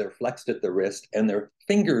elbow, they're flexed at the wrist, and their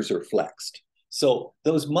fingers are flexed. So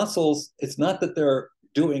those muscles, it's not that they're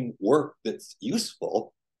doing work that's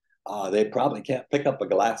useful. They probably can't pick up a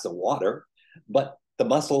glass of water, but the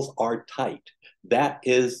muscles are tight. That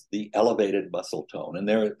is the elevated muscle tone. And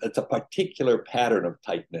it's a particular pattern of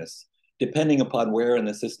tightness, depending upon where in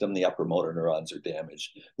the system the upper motor neurons are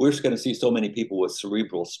damaged. We're just going to see so many people with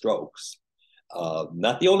cerebral strokes.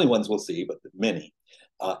 Not the only ones we'll see, but many.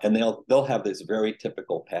 And they'll have this very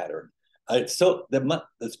typical pattern. So the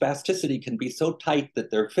spasticity can be so tight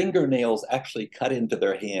that their fingernails actually cut into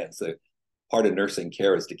their hands. Part of nursing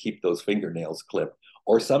care is to keep those fingernails clipped,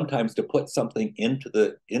 or sometimes to put something into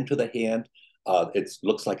the hand. It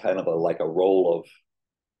looks like kind of like a roll of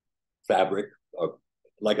fabric,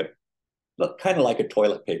 kind of like a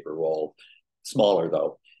toilet paper roll, smaller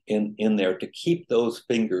though, in there to keep those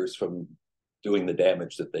fingers from doing the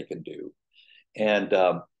damage that they can do. And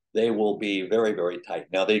they will be very, very tight.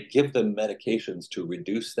 Now they give them medications to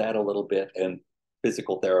reduce that a little bit, and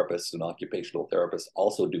physical therapists and occupational therapists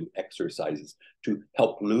also do exercises to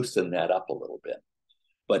help loosen that up a little bit.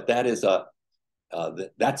 But that is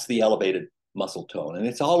that's the elevated muscle tone, and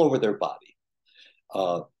it's all over their body.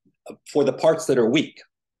 For the parts that are weak,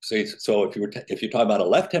 so if you're talking about a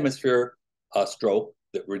left hemisphere stroke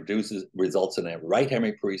that results in a right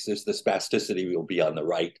hemiparesis, the spasticity will be on the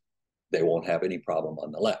right. They won't have any problem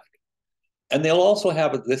on the left. And they'll also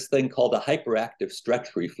have this thing called a hyperactive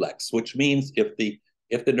stretch reflex, which means if the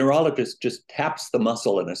neurologist just taps the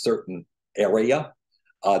muscle in a certain area,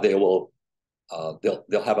 they'll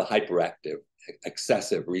have a hyperactive,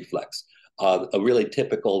 excessive reflex. A really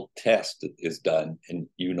typical test that is done, and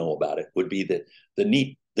you know about it, would be the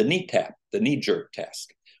knee tap, the knee jerk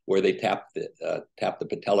test, where they tap the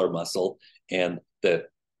patellar muscle and the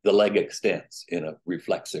leg extends in a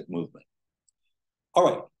reflexive movement. All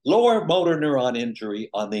right, lower motor neuron injury,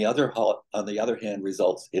 on the other hand,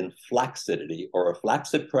 results in flaccidity, or a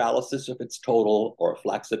flaccid paralysis if it's total, or a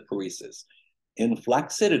flaccid paresis. In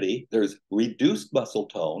flaccidity, there's reduced muscle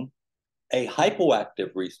tone, a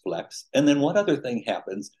hypoactive reflex, and then one other thing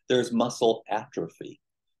happens, there's muscle atrophy.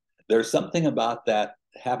 There's something about that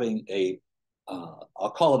having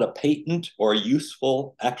I'll call it a patent or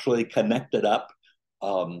useful, actually connected up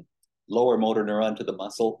lower motor neuron to the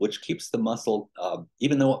muscle, which keeps the muscle,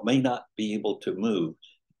 even though it may not be able to move,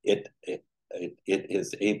 it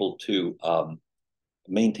is able to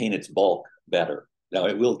maintain its bulk better. Now,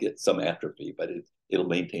 it will get some atrophy, but it'll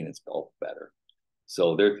maintain its bulk better.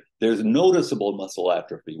 So there's noticeable muscle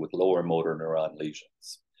atrophy with lower motor neuron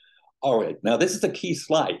lesions. All right, now this is a key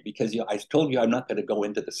slide because I told you I'm not going to go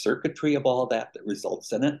into the circuitry of all that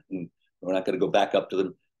results in it. And we're not going to go back up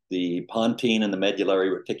to the pontine and the medullary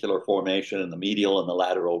reticular formation and the medial and the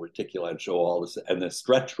lateral reticuli and show all this, and the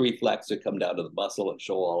stretch reflex to come down to the muscle and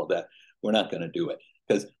show all of that. We're not going to do it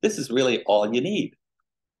because this is really all you need.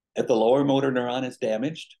 If the lower motor neuron is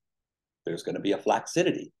damaged, there's going to be a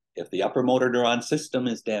flaccidity. If the upper motor neuron system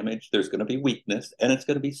is damaged, there's going to be weakness, and it's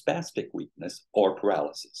going to be spastic weakness or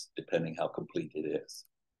paralysis, depending how complete it is.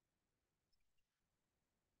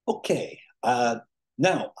 Okay,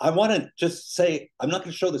 now I want to just say, I'm not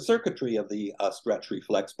going to show the circuitry of the stretch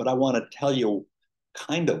reflex, but I want to tell you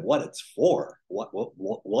kind of what it's for,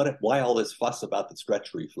 why all this fuss about the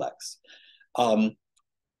stretch reflex.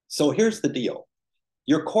 So here's the deal.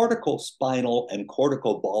 Your cortical spinal and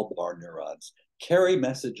cortical bulbar neurons carry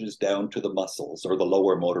messages down to the muscles, or the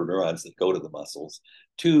lower motor neurons that go to the muscles,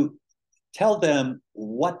 to tell them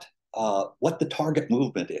what the target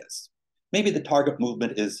movement is. Maybe the target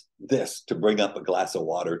movement is this, to bring up a glass of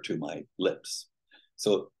water to my lips.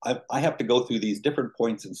 So I have to go through these different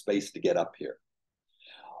points in space to get up here.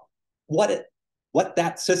 What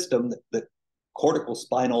that system, the cortical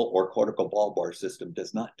spinal or cortical bulbar system,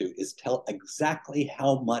 does not do is tell exactly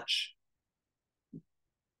how much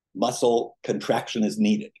muscle contraction is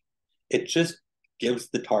needed. It just gives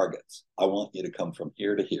the targets. I want you to come from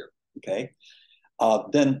here to here, okay?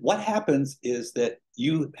 Then what happens is that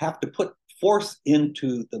you have to put force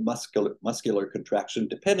into the muscular contraction,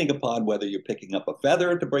 depending upon whether you're picking up a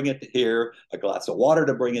feather to bring it to here, a glass of water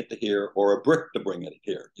to bring it to here, or a brick to bring it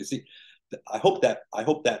here. You see, I hope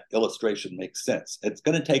that illustration makes sense. It's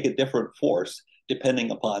going to take a different force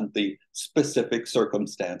depending upon the specific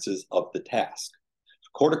circumstances of the task.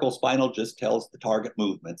 Cortical spinal just tells the target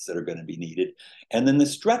movements that are going to be needed. And then the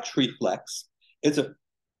stretch reflex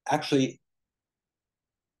actually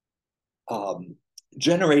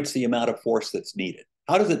generates the amount of force that's needed.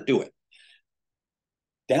 How does it do it?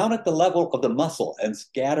 Down at the level of the muscle and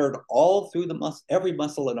scattered all through the muscle, every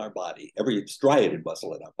muscle in our body, every striated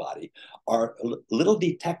muscle in our body, are little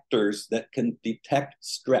detectors that can detect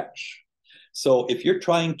stretch. So if you're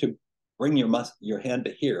trying to bring your hand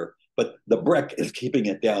to here, but the brick is keeping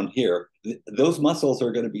it down here, those muscles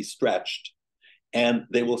are going to be stretched, and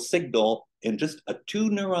they will signal in just a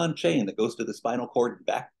 2-neuron chain that goes to the spinal cord and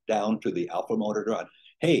back down to the alpha motor neuron.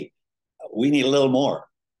 Hey, we need a little more,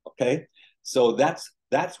 okay? So that's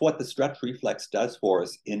what the stretch reflex does for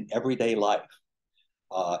us in everyday life.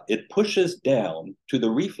 It pushes down to the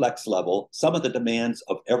reflex level some of the demands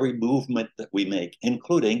of every movement that we make,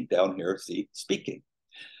 including down here, see, speaking.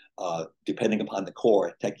 Depending upon the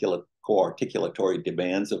core articulatory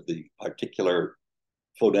demands of the particular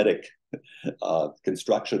phonetic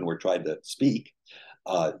construction we're trying to speak,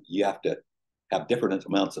 you have to have different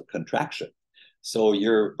amounts of contraction. So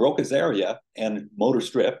your Broca's area and motor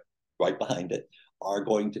strip right behind it are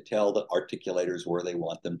going to tell the articulators where they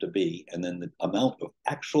want them to be. And then the amount of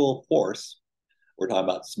actual force, we're talking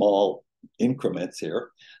about small increments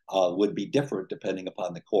here, would be different depending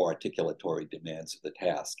upon the core articulatory demands of the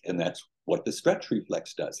task. And that's what the stretch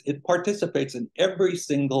reflex does. It participates in every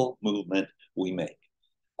single movement we make.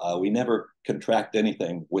 We never contract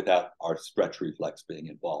anything without our stretch reflex being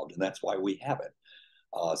involved, and that's why we have it.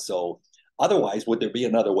 So otherwise, would there be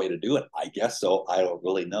another way to do it? I guess so. I don't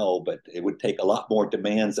really know, but it would take a lot more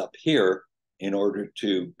demands up here in order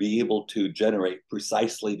to be able to generate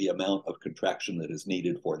precisely the amount of contraction that is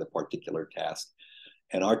needed for the particular task.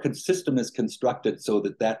 And our system is constructed so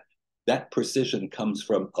that precision comes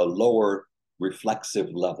from a lower reflexive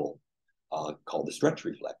level called the stretch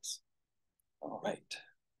reflex. All right.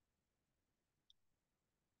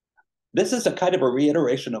 This is a kind of a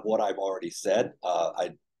reiteration of what I've already said.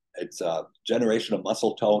 It's a generation of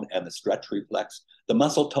muscle tone and the stretch reflex. The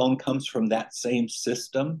muscle tone comes from that same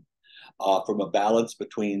system, from a balance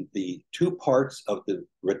between the two parts of the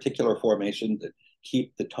reticular formation that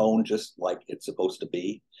keep the tone just like it's supposed to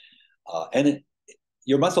be.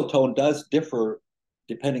 Your muscle tone does differ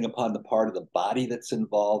depending upon the part of the body that's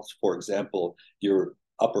involved. For example, your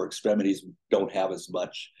upper extremities don't have as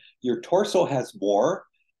much. Your torso has more,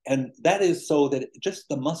 and that is so that just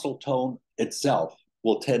the muscle tone itself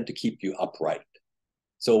will tend to keep you upright.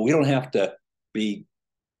 So we don't have to be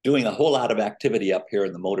doing a whole lot of activity up here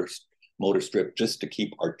in the motor strip just to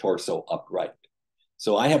keep our torso upright.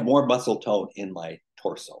 So I have more muscle tone in my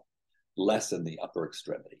torso, less in the upper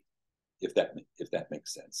extremity, if that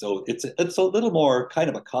makes sense. So it's a little more kind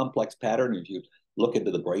of a complex pattern. If you look into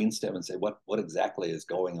the brainstem and say what exactly is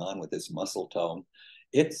going on with this muscle tone,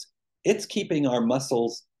 it's keeping our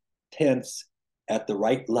muscles tense at the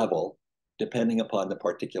right level, depending upon the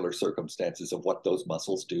particular circumstances of what those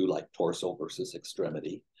muscles do, like torso versus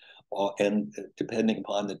extremity, and depending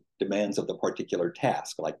upon the demands of the particular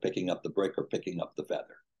task, like picking up the brick or picking up the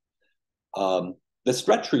feather. The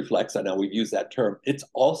stretch reflex, I know we've used that term. It's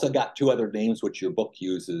also got two other names, which your book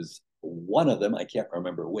uses. One of them, I can't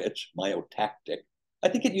remember which, myotactic. I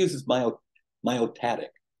think it uses myotatic.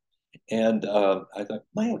 And I thought,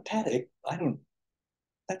 myotatic?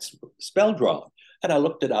 That's spelled wrong. And I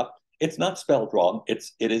looked it up. It's not spelled wrong.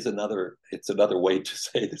 It's another way to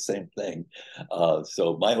say the same thing.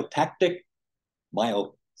 So myotactic,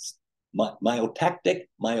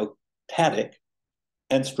 myotatic,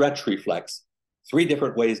 and stretch reflex. Three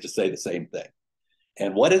different ways to say the same thing.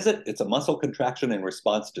 And what is it? It's a muscle contraction in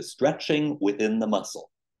response to stretching within the muscle.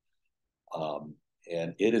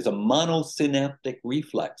 And it is a monosynaptic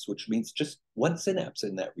reflex, which means just one synapse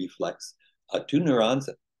in that reflex. Two neurons,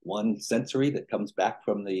 one sensory that comes back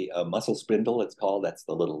from the muscle spindle, it's called. That's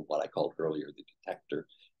the little, what I called earlier, the detector.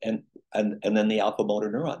 And then the alpha motor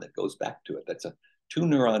neuron that goes back to it. That's a two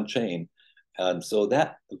neuron chain. And so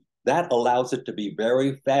that allows it to be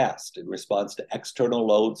very fast in response to external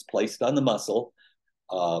loads placed on the muscle.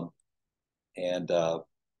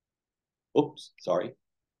 Oops, sorry.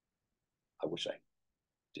 I wish I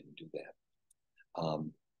didn't do that.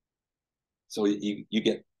 So you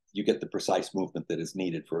get the precise movement that is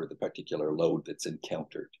needed for the particular load that's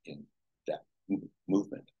encountered in that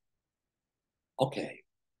movement. Okay,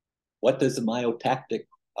 what does the myotactic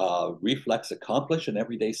reflex accomplish in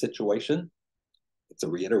everyday situation? It's a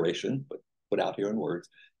reiteration, but put out here in words.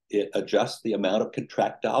 It adjusts the amount of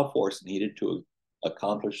contractile force needed to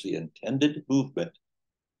accomplish the intended movement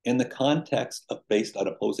in the context of based on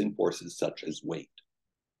opposing forces such as weight.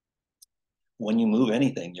 When you move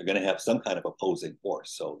anything, you're going to have some kind of opposing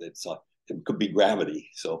force. So it could be gravity.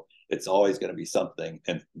 So it's always going to be something.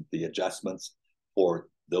 And the adjustments for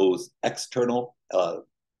those external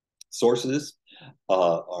sources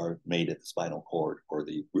are made at the spinal cord or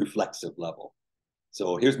the reflexive level.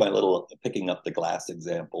 So here's my little picking up the glass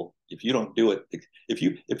example. If you don't do it, if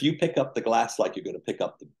you pick up the glass like you're going to pick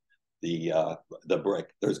up the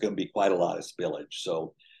brick, there's going to be quite a lot of spillage.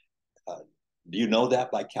 So do you know that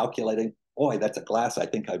by calculating, boy, that's a glass, I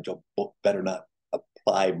think I better not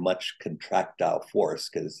apply much contractile force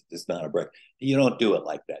because it's not a brick. You don't do it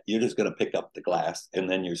like that. You're just going to pick up the glass and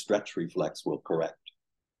then your stretch reflex will correct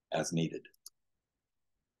as needed.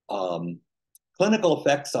 Clinical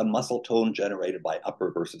effects on muscle tone generated by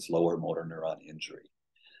upper versus lower motor neuron injury.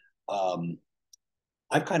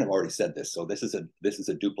 I've kind of already said this, so this is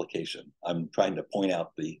a duplication. I'm trying to point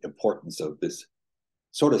out the importance of this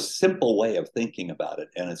sort of simple way of thinking about it.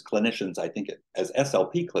 And as clinicians, as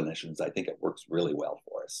SLP clinicians, I think it works really well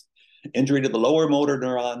for us. Injury to the lower motor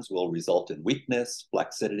neurons will result in weakness,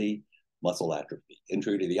 flexity, muscle atrophy.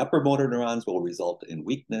 Injury to the upper motor neurons will result in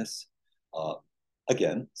weakness.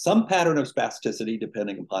 Again, some pattern of spasticity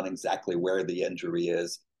depending upon exactly where the injury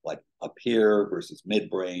is, like up here versus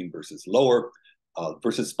midbrain versus lower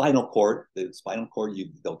versus spinal cord. The spinal cord,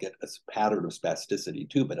 they'll get a pattern of spasticity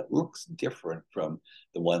too, but it looks different from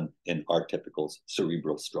the one in our typical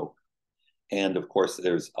cerebral stroke. And of course,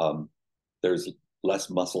 there's less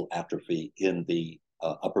muscle atrophy in the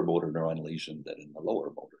upper motor neuron lesion than in the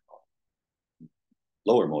lower motor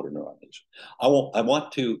neuron lesion. I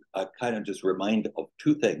want to kind of just remind of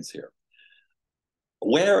two things here.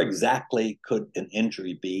 Where exactly could an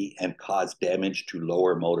injury be and cause damage to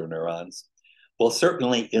lower motor neurons? Well,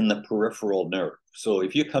 certainly in the peripheral nerve. So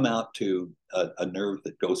if you come out to a nerve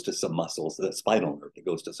that goes to some muscles, the spinal nerve that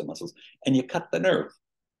goes to some muscles, and you cut the nerve,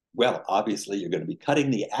 well, obviously you're going to be cutting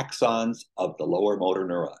the axons of the lower motor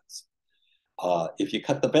neurons. If you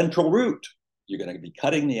cut the ventral root, you're going to be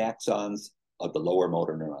cutting the axons of the lower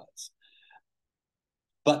motor neurons.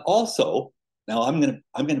 But also, now I'm going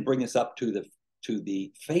to bring us up to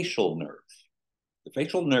the facial nerve. The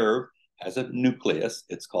facial nerve has a nucleus.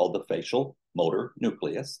 It's called the facial motor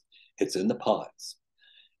nucleus. It's in the pons.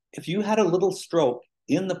 If you had a little stroke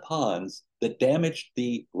in the pons that damaged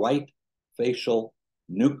the right facial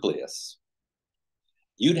nucleus,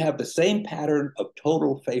 you'd have the same pattern of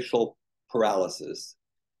total facial paralysis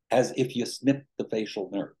as if you snipped the facial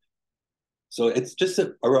nerve. So it's just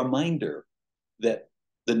a reminder that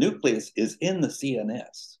the nucleus is in the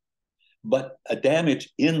CNS, but a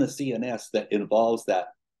damage in the CNS that involves that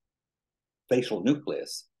facial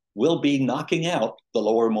nucleus will be knocking out the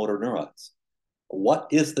lower motor neurons. What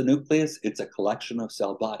is the nucleus? It's a collection of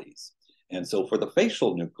cell bodies. And so for the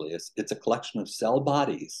facial nucleus, it's a collection of cell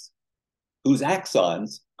bodies whose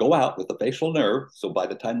axons go out with the facial nerve. So by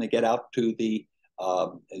the time they get out to the,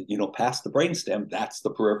 past the brainstem, that's the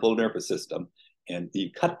peripheral nervous system. And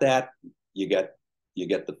you cut that, you get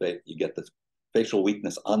the facial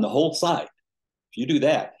weakness on the whole side. If you do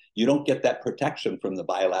that, you don't get that protection from the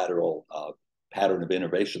bilateral pattern of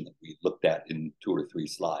innervation that we looked at in 2 or 3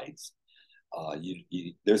 slides.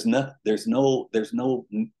 There's no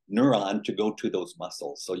neuron to go to those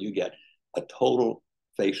muscles, so you get a total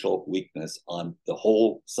facial weakness on the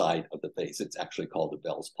whole side of the face. It's actually called a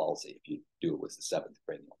Bell's palsy if you do it with the 7th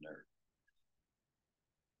cranial nerve.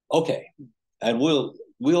 Okay, and we'll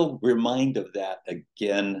remind of that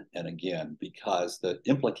again and again, because the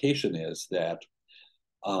implication is that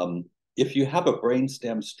if you have a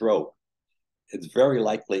brainstem stroke, it's very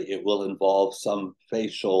likely it will involve some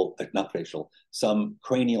some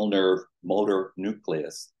cranial nerve motor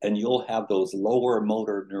nucleus, and you'll have those lower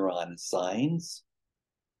motor neuron signs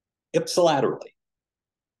ipsilaterally.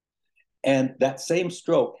 And that same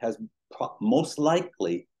stroke has most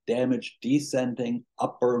likely damaged descending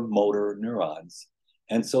upper motor neurons.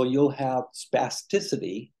 And so you'll have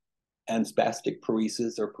spasticity and spastic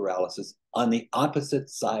paresis or paralysis on the opposite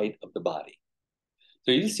side of the body.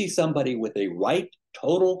 So you see somebody with a right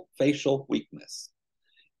total facial weakness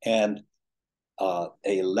and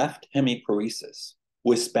a left hemiparesis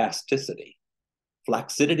with spasticity,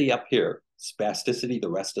 flaccidity up here, spasticity the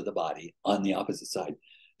rest of the body on the opposite side.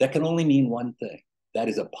 That can only mean one thing. That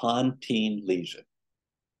is a pontine lesion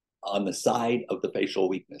on the side of the facial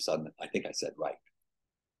weakness. I think I said right.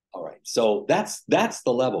 All right, so that's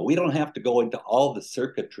the level. We don't have to go into all the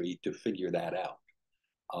circuitry to figure that out.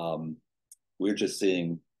 We're just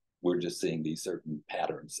seeing these certain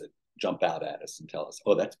patterns that jump out at us and tell us,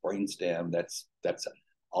 oh, that's brainstem, that's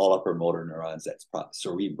all upper motor neurons, that's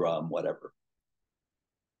cerebrum, whatever.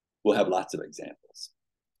 We'll have lots of examples.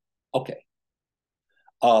 Okay.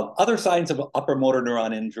 Other signs of upper motor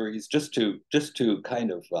neuron injuries, just to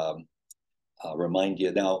kind of remind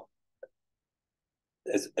you now.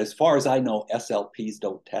 As far as I know, SLPs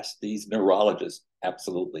don't test these. Neurologists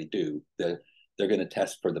absolutely do. They're going to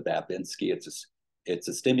test for the Babinski. It's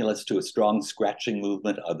a stimulus to a strong scratching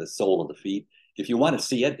movement of the sole of the feet. If you want to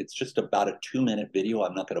see it, it's just about a 2-minute video.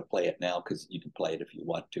 I'm not going to play it now because you can play it if you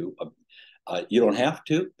want to. You don't have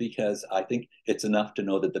to, because I think it's enough to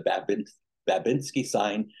know that the Babinski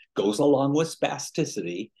sign goes along with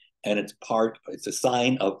spasticity, and it's a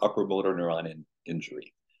sign of upper motor neuron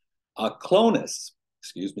injury. Clonus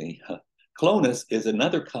is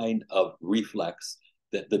another kind of reflex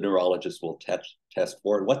that the neurologist will test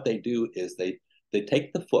for. And what they do is they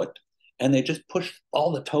take the foot and they just push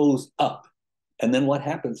all the toes up. And then what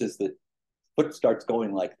happens is the foot starts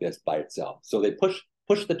going like this by itself. So they push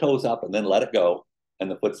the toes up and then let it go,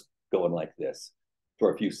 and the foot's going like this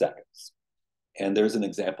for a few seconds. And there's an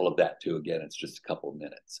example of that too. Again, it's just a couple of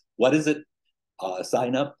minutes. What is it?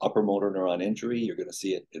 Sign up, upper motor neuron injury. You're going to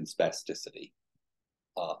see it in spasticity.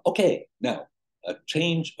 Okay, now a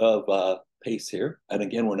change of pace here. And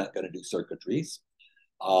again, we're not going to do circuitries.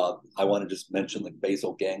 I want to just mention the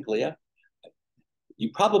basal ganglia. You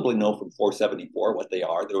probably know from 474 what they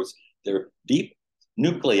are. They're deep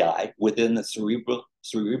nuclei within the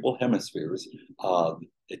cerebral hemispheres.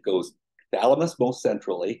 It goes thalamus most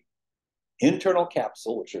centrally, internal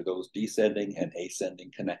capsule, which are those descending and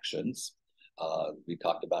ascending connections. We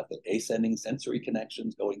talked about the ascending sensory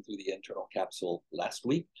connections going through the internal capsule last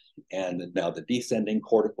week, and now the descending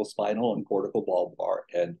cortical spinal and cortical bulbar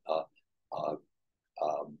and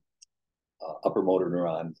upper motor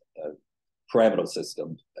neuron pyramidal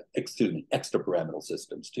systems, extrapyramidal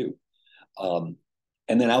systems too.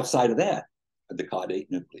 And then outside of that, the caudate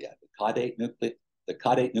nuclei. The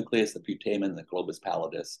caudate nucleus, the putamen, the globus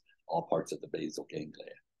pallidus, all parts of the basal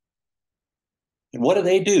ganglia. And what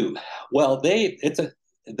do? Well,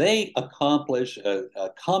 they accomplish a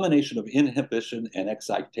combination of inhibition and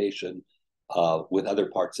excitation with other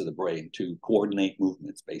parts of the brain to coordinate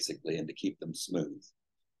movements, basically, and to keep them smooth.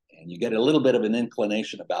 And you get a little bit of an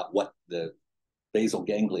inclination about what the basal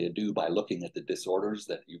ganglia do by looking at the disorders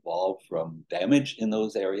that evolve from damage in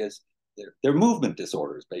those areas. They're movement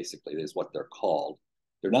disorders, basically, is what they're called.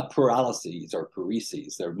 They're not paralyses or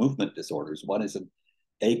pareses. They're movement disorders. One is an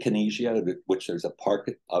akinesia, which there's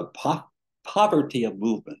poverty of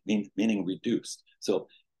movement, meaning reduced. So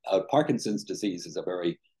Parkinson's disease is a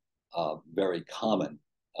very common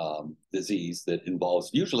disease that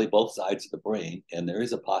involves usually both sides of the brain, and there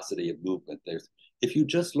is a paucity of movement. If you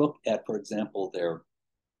just look at, for example, their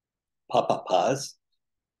papapas,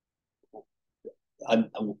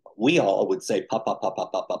 we all would say pa pa pa pa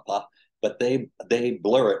pa pa pa, but they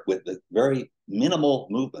blur it with the very minimal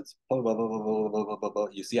movements.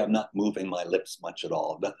 You see, I'm not moving my lips much at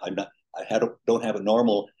all. Don't have a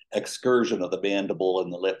normal excursion of the mandible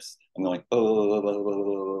and the lips. I'm going,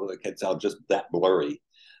 it can sound just that blurry.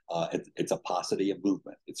 It's a paucity of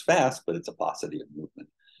movement. It's fast, but it's a paucity of movement.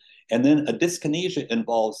 And then a dyskinesia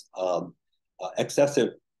involves excessive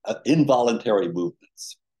involuntary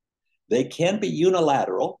movements. They can be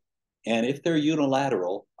unilateral, and if they're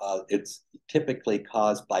unilateral, it's typically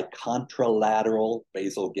caused by contralateral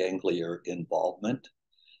basal gangliar involvement.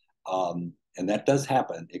 And that does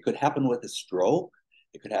happen. It could happen with a stroke.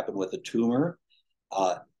 It could happen with a tumor.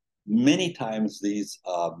 Many times the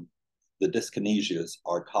dyskinesias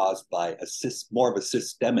are caused by more of a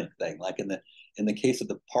systemic thing. Like in the case of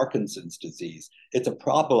the Parkinson's disease, it's a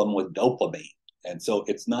problem with dopamine. And so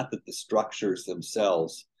it's not that the structures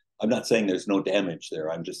themselves, I'm not saying there's no damage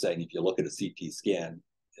there. I'm just saying if you look at a CT scan,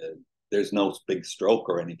 there's no big stroke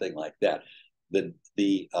or anything like that. The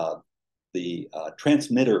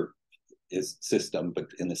transmitter system, but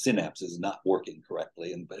in the synapse is not working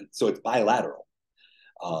correctly, so it's bilateral.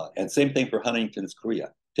 And same thing for Huntington's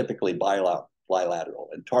chorea, typically bilateral,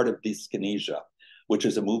 and tardive dyskinesia, which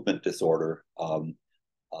is a movement disorder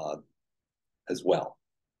as well.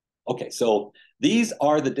 Okay, so these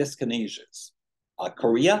are the dyskinesias.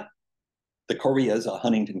 Chorea, the choreas,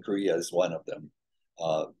 Huntington chorea is one of them,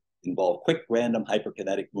 involve quick, random,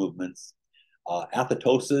 hyperkinetic movements.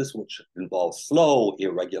 Athetosis, which involves slow,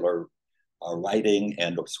 irregular writing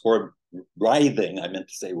and writhing. I meant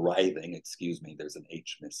to say writhing, excuse me, there's an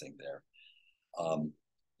H missing there.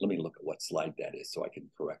 Let me look at what slide that is so I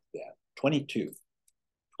can correct that. 22.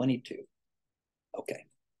 Okay.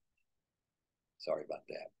 Sorry about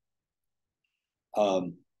that.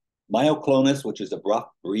 Myoclonus, which is a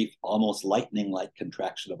brief, almost lightning-like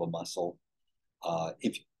contraction of a muscle.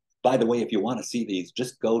 By the way, if you want to see these,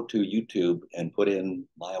 just go to YouTube and put in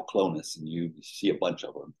myoclonus, and you see a bunch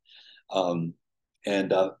of them.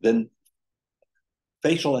 Then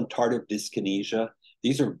facial and tardive dyskinesia.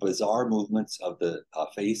 These are bizarre movements of the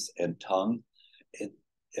face and tongue. And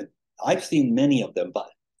I've seen many of them, but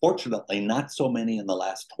fortunately not so many in the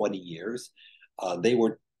last 20 years. They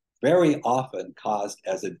were very often caused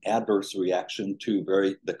as an adverse reaction to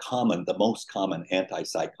the most common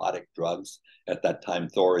antipsychotic drugs at that time,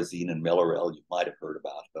 Thorazine and Milorel. You might have heard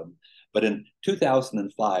about them. But in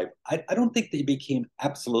 2005, I don't think they became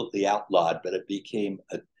absolutely outlawed, but it became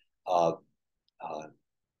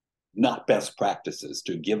not best practices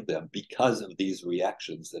to give them because of these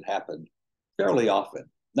reactions that happened fairly often.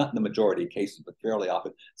 Not in the majority of cases, but fairly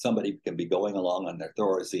often. Somebody can be going along on their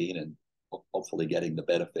Thorazine and hopefully getting the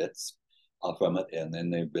benefits from it, and then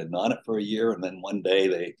they've been on it for a year, and then one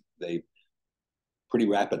day they pretty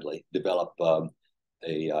rapidly develop a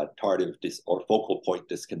tardive or focal point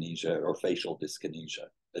dyskinesia or facial dyskinesia,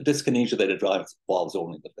 a dyskinesia that involves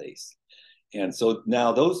only the face. And so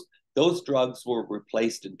now those drugs were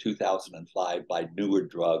replaced in 2005 by newer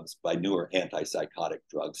drugs, by newer antipsychotic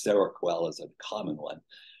drugs. Seroquel is a common one,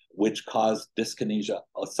 which caused dyskinesia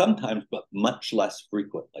sometimes, but much less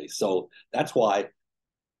frequently. So that's why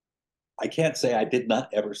I can't say I did not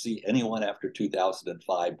ever see anyone after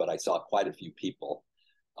 2005, but I saw quite a few people.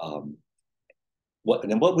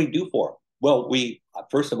 What we do for them? Well, we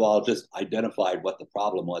first of all just identified what the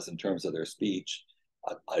problem was in terms of their speech,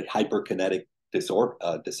 a hyperkinetic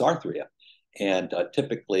dysarthria, and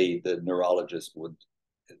typically the neurologist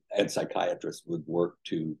and psychiatrist would work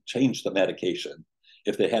to change the medication.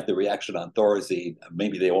 If they had the reaction on Thorazine,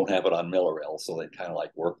 maybe they won't have it on Milorel, so they kind of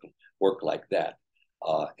like work like that.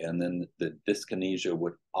 And then the dyskinesia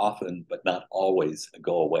would often, but not always,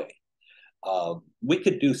 go away. We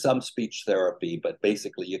could do some speech therapy, but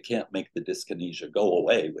basically you can't make the dyskinesia go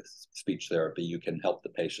away with speech therapy. You can help the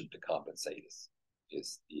patient to compensate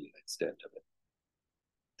is the extent of it.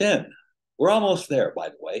 10. We're almost there, by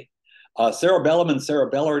the way. Cerebellum and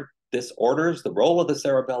cerebellar disorders. The role of the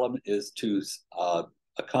cerebellum is to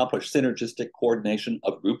accomplish synergistic coordination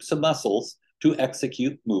of groups of muscles to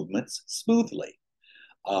execute movements smoothly.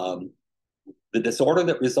 The disorder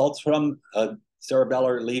that results from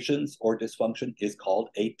cerebellar lesions or dysfunction is called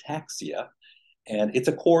ataxia, and it's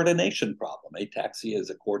a coordination problem. Ataxia is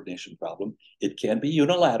a coordination problem. It can be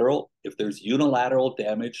unilateral. If there's unilateral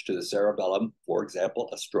damage to the cerebellum, for example,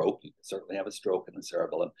 a stroke, you can certainly have a stroke in the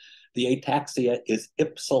cerebellum. The ataxia is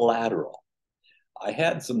ipsilateral. I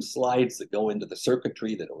had some slides that go into the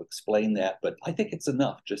circuitry that will explain that, but I think it's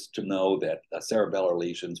enough just to know that cerebellar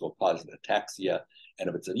lesions will cause an ataxia. And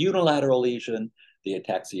if it's a unilateral lesion, the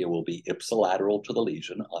ataxia will be ipsilateral to the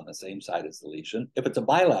lesion on the same side as the lesion. If it's a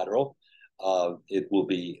bilateral, it will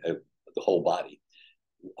be the whole body.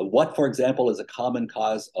 What, for example, is a common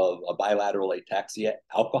cause of a bilateral ataxia?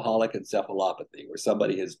 Alcoholic encephalopathy, where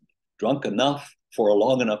somebody has drunk enough for a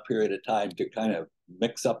long enough period of time to kind of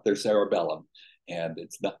mix up their cerebellum. And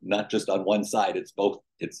it's not just on one side, it's both,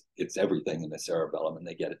 it's everything in the cerebellum, and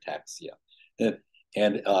they get ataxia.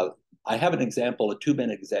 And I have an example, a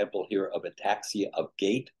 2-minute example here of ataxia of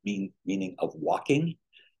gait, meaning of walking.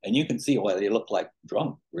 And you can see why they look like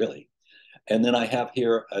drunk, really. And then I have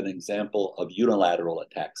here an example of unilateral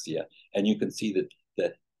ataxia. And you can see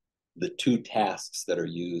that the 2 tasks that are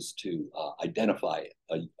used to identify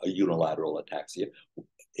a unilateral ataxia.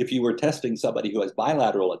 If you were testing somebody who has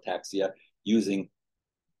bilateral ataxia using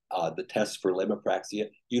the test for limb apraxia,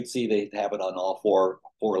 you'd see they have it on all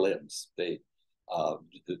four limbs. They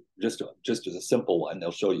just as a simple one,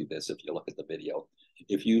 they'll show you this if you look at the video.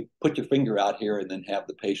 If you put your finger out here and then have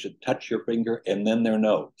the patient touch your finger and then their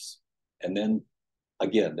nose, and then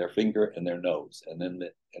again their finger and their nose, and then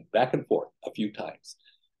and back and forth a few times,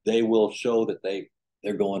 they will show that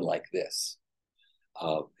they're going like this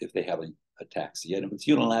if they have an ataxia. And if it's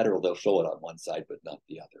unilateral, they'll show it on one side but not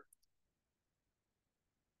the other.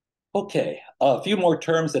 Okay, a few more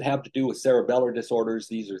terms that have to do with cerebellar disorders.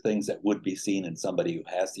 These are things that would be seen in somebody who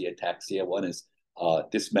has the ataxia. One is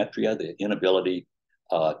dysmetria, the inability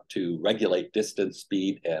to regulate distance,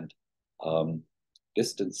 speed, and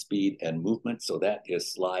movement. So that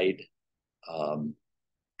is slide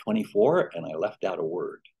 24, and I left out a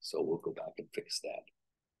word. So we'll go back and fix that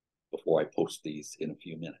before I post these in a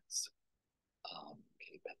few minutes.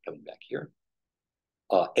 Okay, coming back here.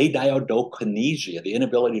 Adiadokinesia, the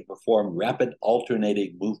inability to perform rapid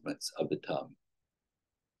alternating movements of the tongue.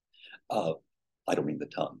 I don't mean the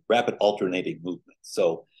tongue, rapid alternating movements.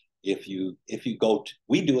 So if you go to,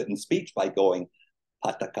 we do it in speech by going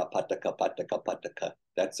pataka, pataka, pataka, pataka.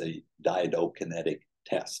 That's a diadokinetic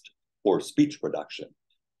test for speech production.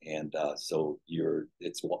 And so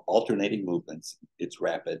it's alternating movements, it's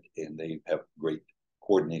rapid, and they have great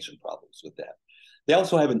coordination problems with that. They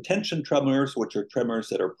also have intention tremors, which are tremors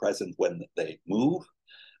that are present when they move.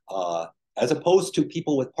 As opposed to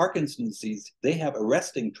people with Parkinson's disease, they have a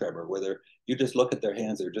resting tremor where you just look at their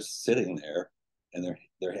hands, they're just sitting there, and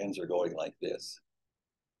their hands are going like this.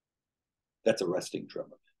 That's a resting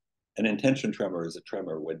tremor. An intention tremor is a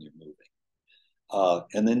tremor when you're moving.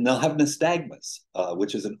 And then they'll have nystagmus,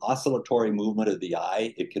 which is an oscillatory movement of the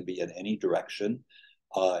eye. It can be in any direction.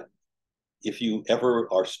 If you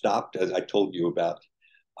ever are stopped, as I told you about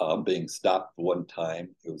being stopped one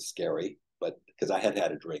time, it was scary, but because I had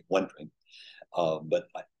a drink, one drink. But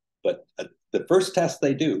the first test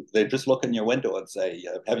they do, they just look in your window and say,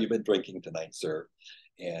 "Have you been drinking tonight, sir?"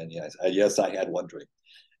 And yes, I had one drink.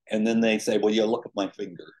 And then they say, "Well, you look at my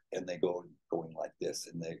finger," and they going like this,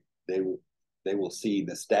 and they will see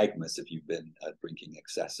nystagmus if you've been drinking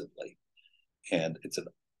excessively, and it's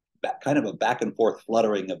kind of a back and forth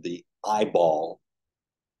fluttering of the eyeball,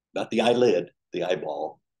 not the eyelid, the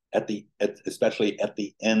eyeball, especially at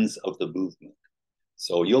the ends of the movement.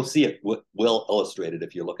 So you'll see it well illustrated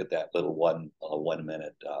if you look at that little 1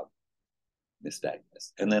 minute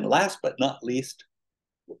nystagmus. And then last but not least,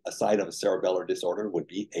 a sign of a cerebellar disorder would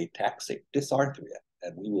be ataxic dysarthria.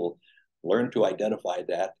 And we will learn to identify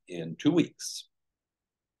that in 2 weeks.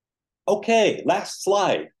 Okay, last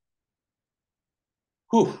slide.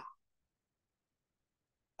 Whew.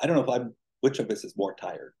 I don't know which of us is more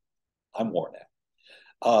tired. I'm worn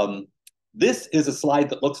out. This is a slide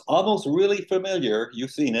that looks almost really familiar. You've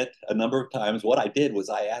seen it a number of times. What I did was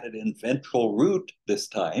I added in ventral root this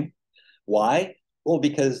time. Why? Well,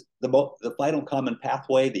 because the final common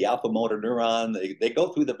pathway, the alpha motor neuron, they go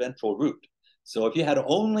through the ventral root. So if you had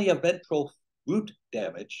only a ventral root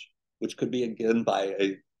damage, which could be again by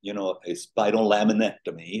a spinal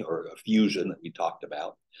laminectomy or a fusion that we talked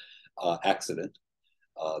about, accident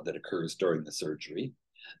that occurs during the surgery,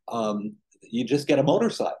 You just get a motor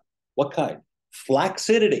sign. What kind?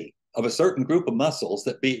 Flaccidity of a certain group of muscles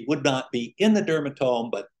that would not be in the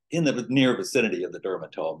dermatome, but in the near vicinity of the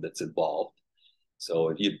dermatome that's involved. So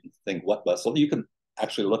if you think what muscle, you can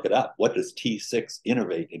actually look it up. What does T6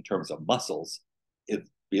 innervate in terms of muscles? It'd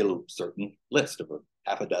be a certain list of a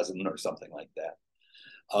half a dozen or something like that.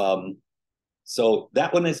 So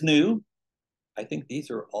that one is new. I think these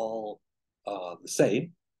are all the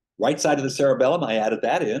same. Right side of the cerebellum, I added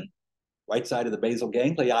that in. Right side of the basal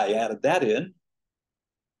ganglia, I added that in.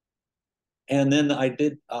 And then I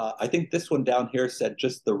did, I think this one down here said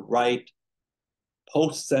just the right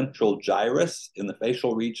post-central gyrus in the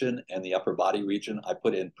facial region and the upper body region. I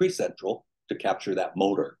put in precentral to capture that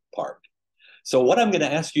motor part. So what I'm going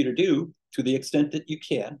to ask you to do, to the extent that you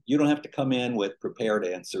can, you don't have to come in with prepared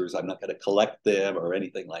answers. I'm not going to collect them or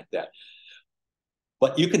anything like that.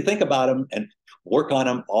 But you can think about them and work on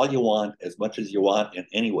them all you want, as much as you want, in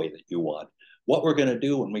any way that you want. What we're going to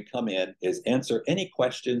do when we come in is answer any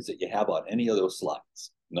questions that you have on any of those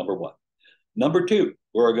slides, number one. Number two,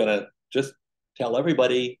 we're going to just tell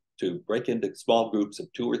everybody to break into small groups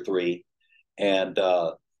of 2 or 3 and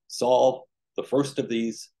solve the first of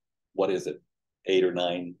these, what is it, 8 or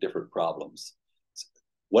 9 different problems.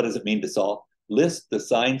 What does it mean to solve? List the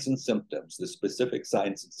signs and symptoms, the specific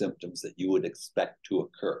signs and symptoms that you would expect to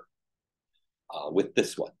occur with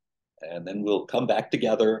this one. And then we'll come back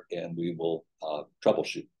together and we will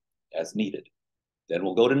troubleshoot as needed. Then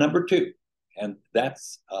we'll go to number 2. And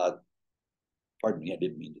that's, pardon me, I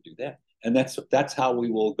didn't mean to do that. And that's how we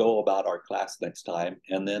will go about our class next time.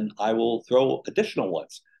 And then I will throw additional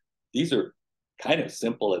ones. These are kind of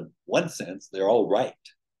simple in one sense. They're all right.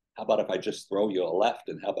 How about if I just throw you a left,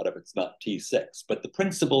 and how about if it's not T6? But the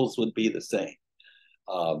principles would be the same.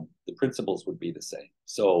 The principles would be the same.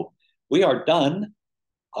 So we are done.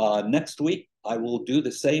 Next week, I will do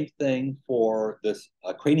the same thing for this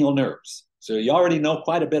cranial nerves. So you already know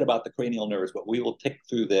quite a bit about the cranial nerves, but we will tick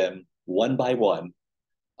through them one by one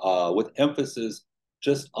with emphasis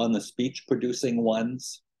just on the speech-producing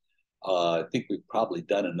ones. I think we've probably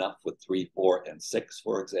done enough with 3, 4, and 6,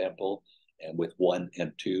 for example. And with 1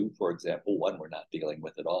 and 2, for example, 1 we're not dealing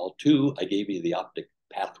with at all. 2, I gave you the optic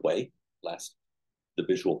pathway, the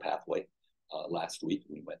visual pathway. Last week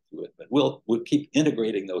we went through it, but we'll keep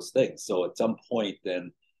integrating those things. So at some point,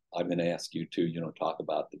 then I'm going to ask you to talk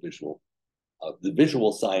about the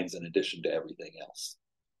visual signs in addition to everything else.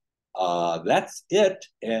 That's it,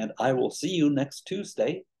 and I will see you next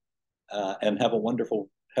Tuesday. And have a wonderful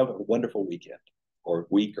weekend or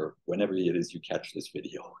week or whenever it is you catch this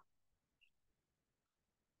video.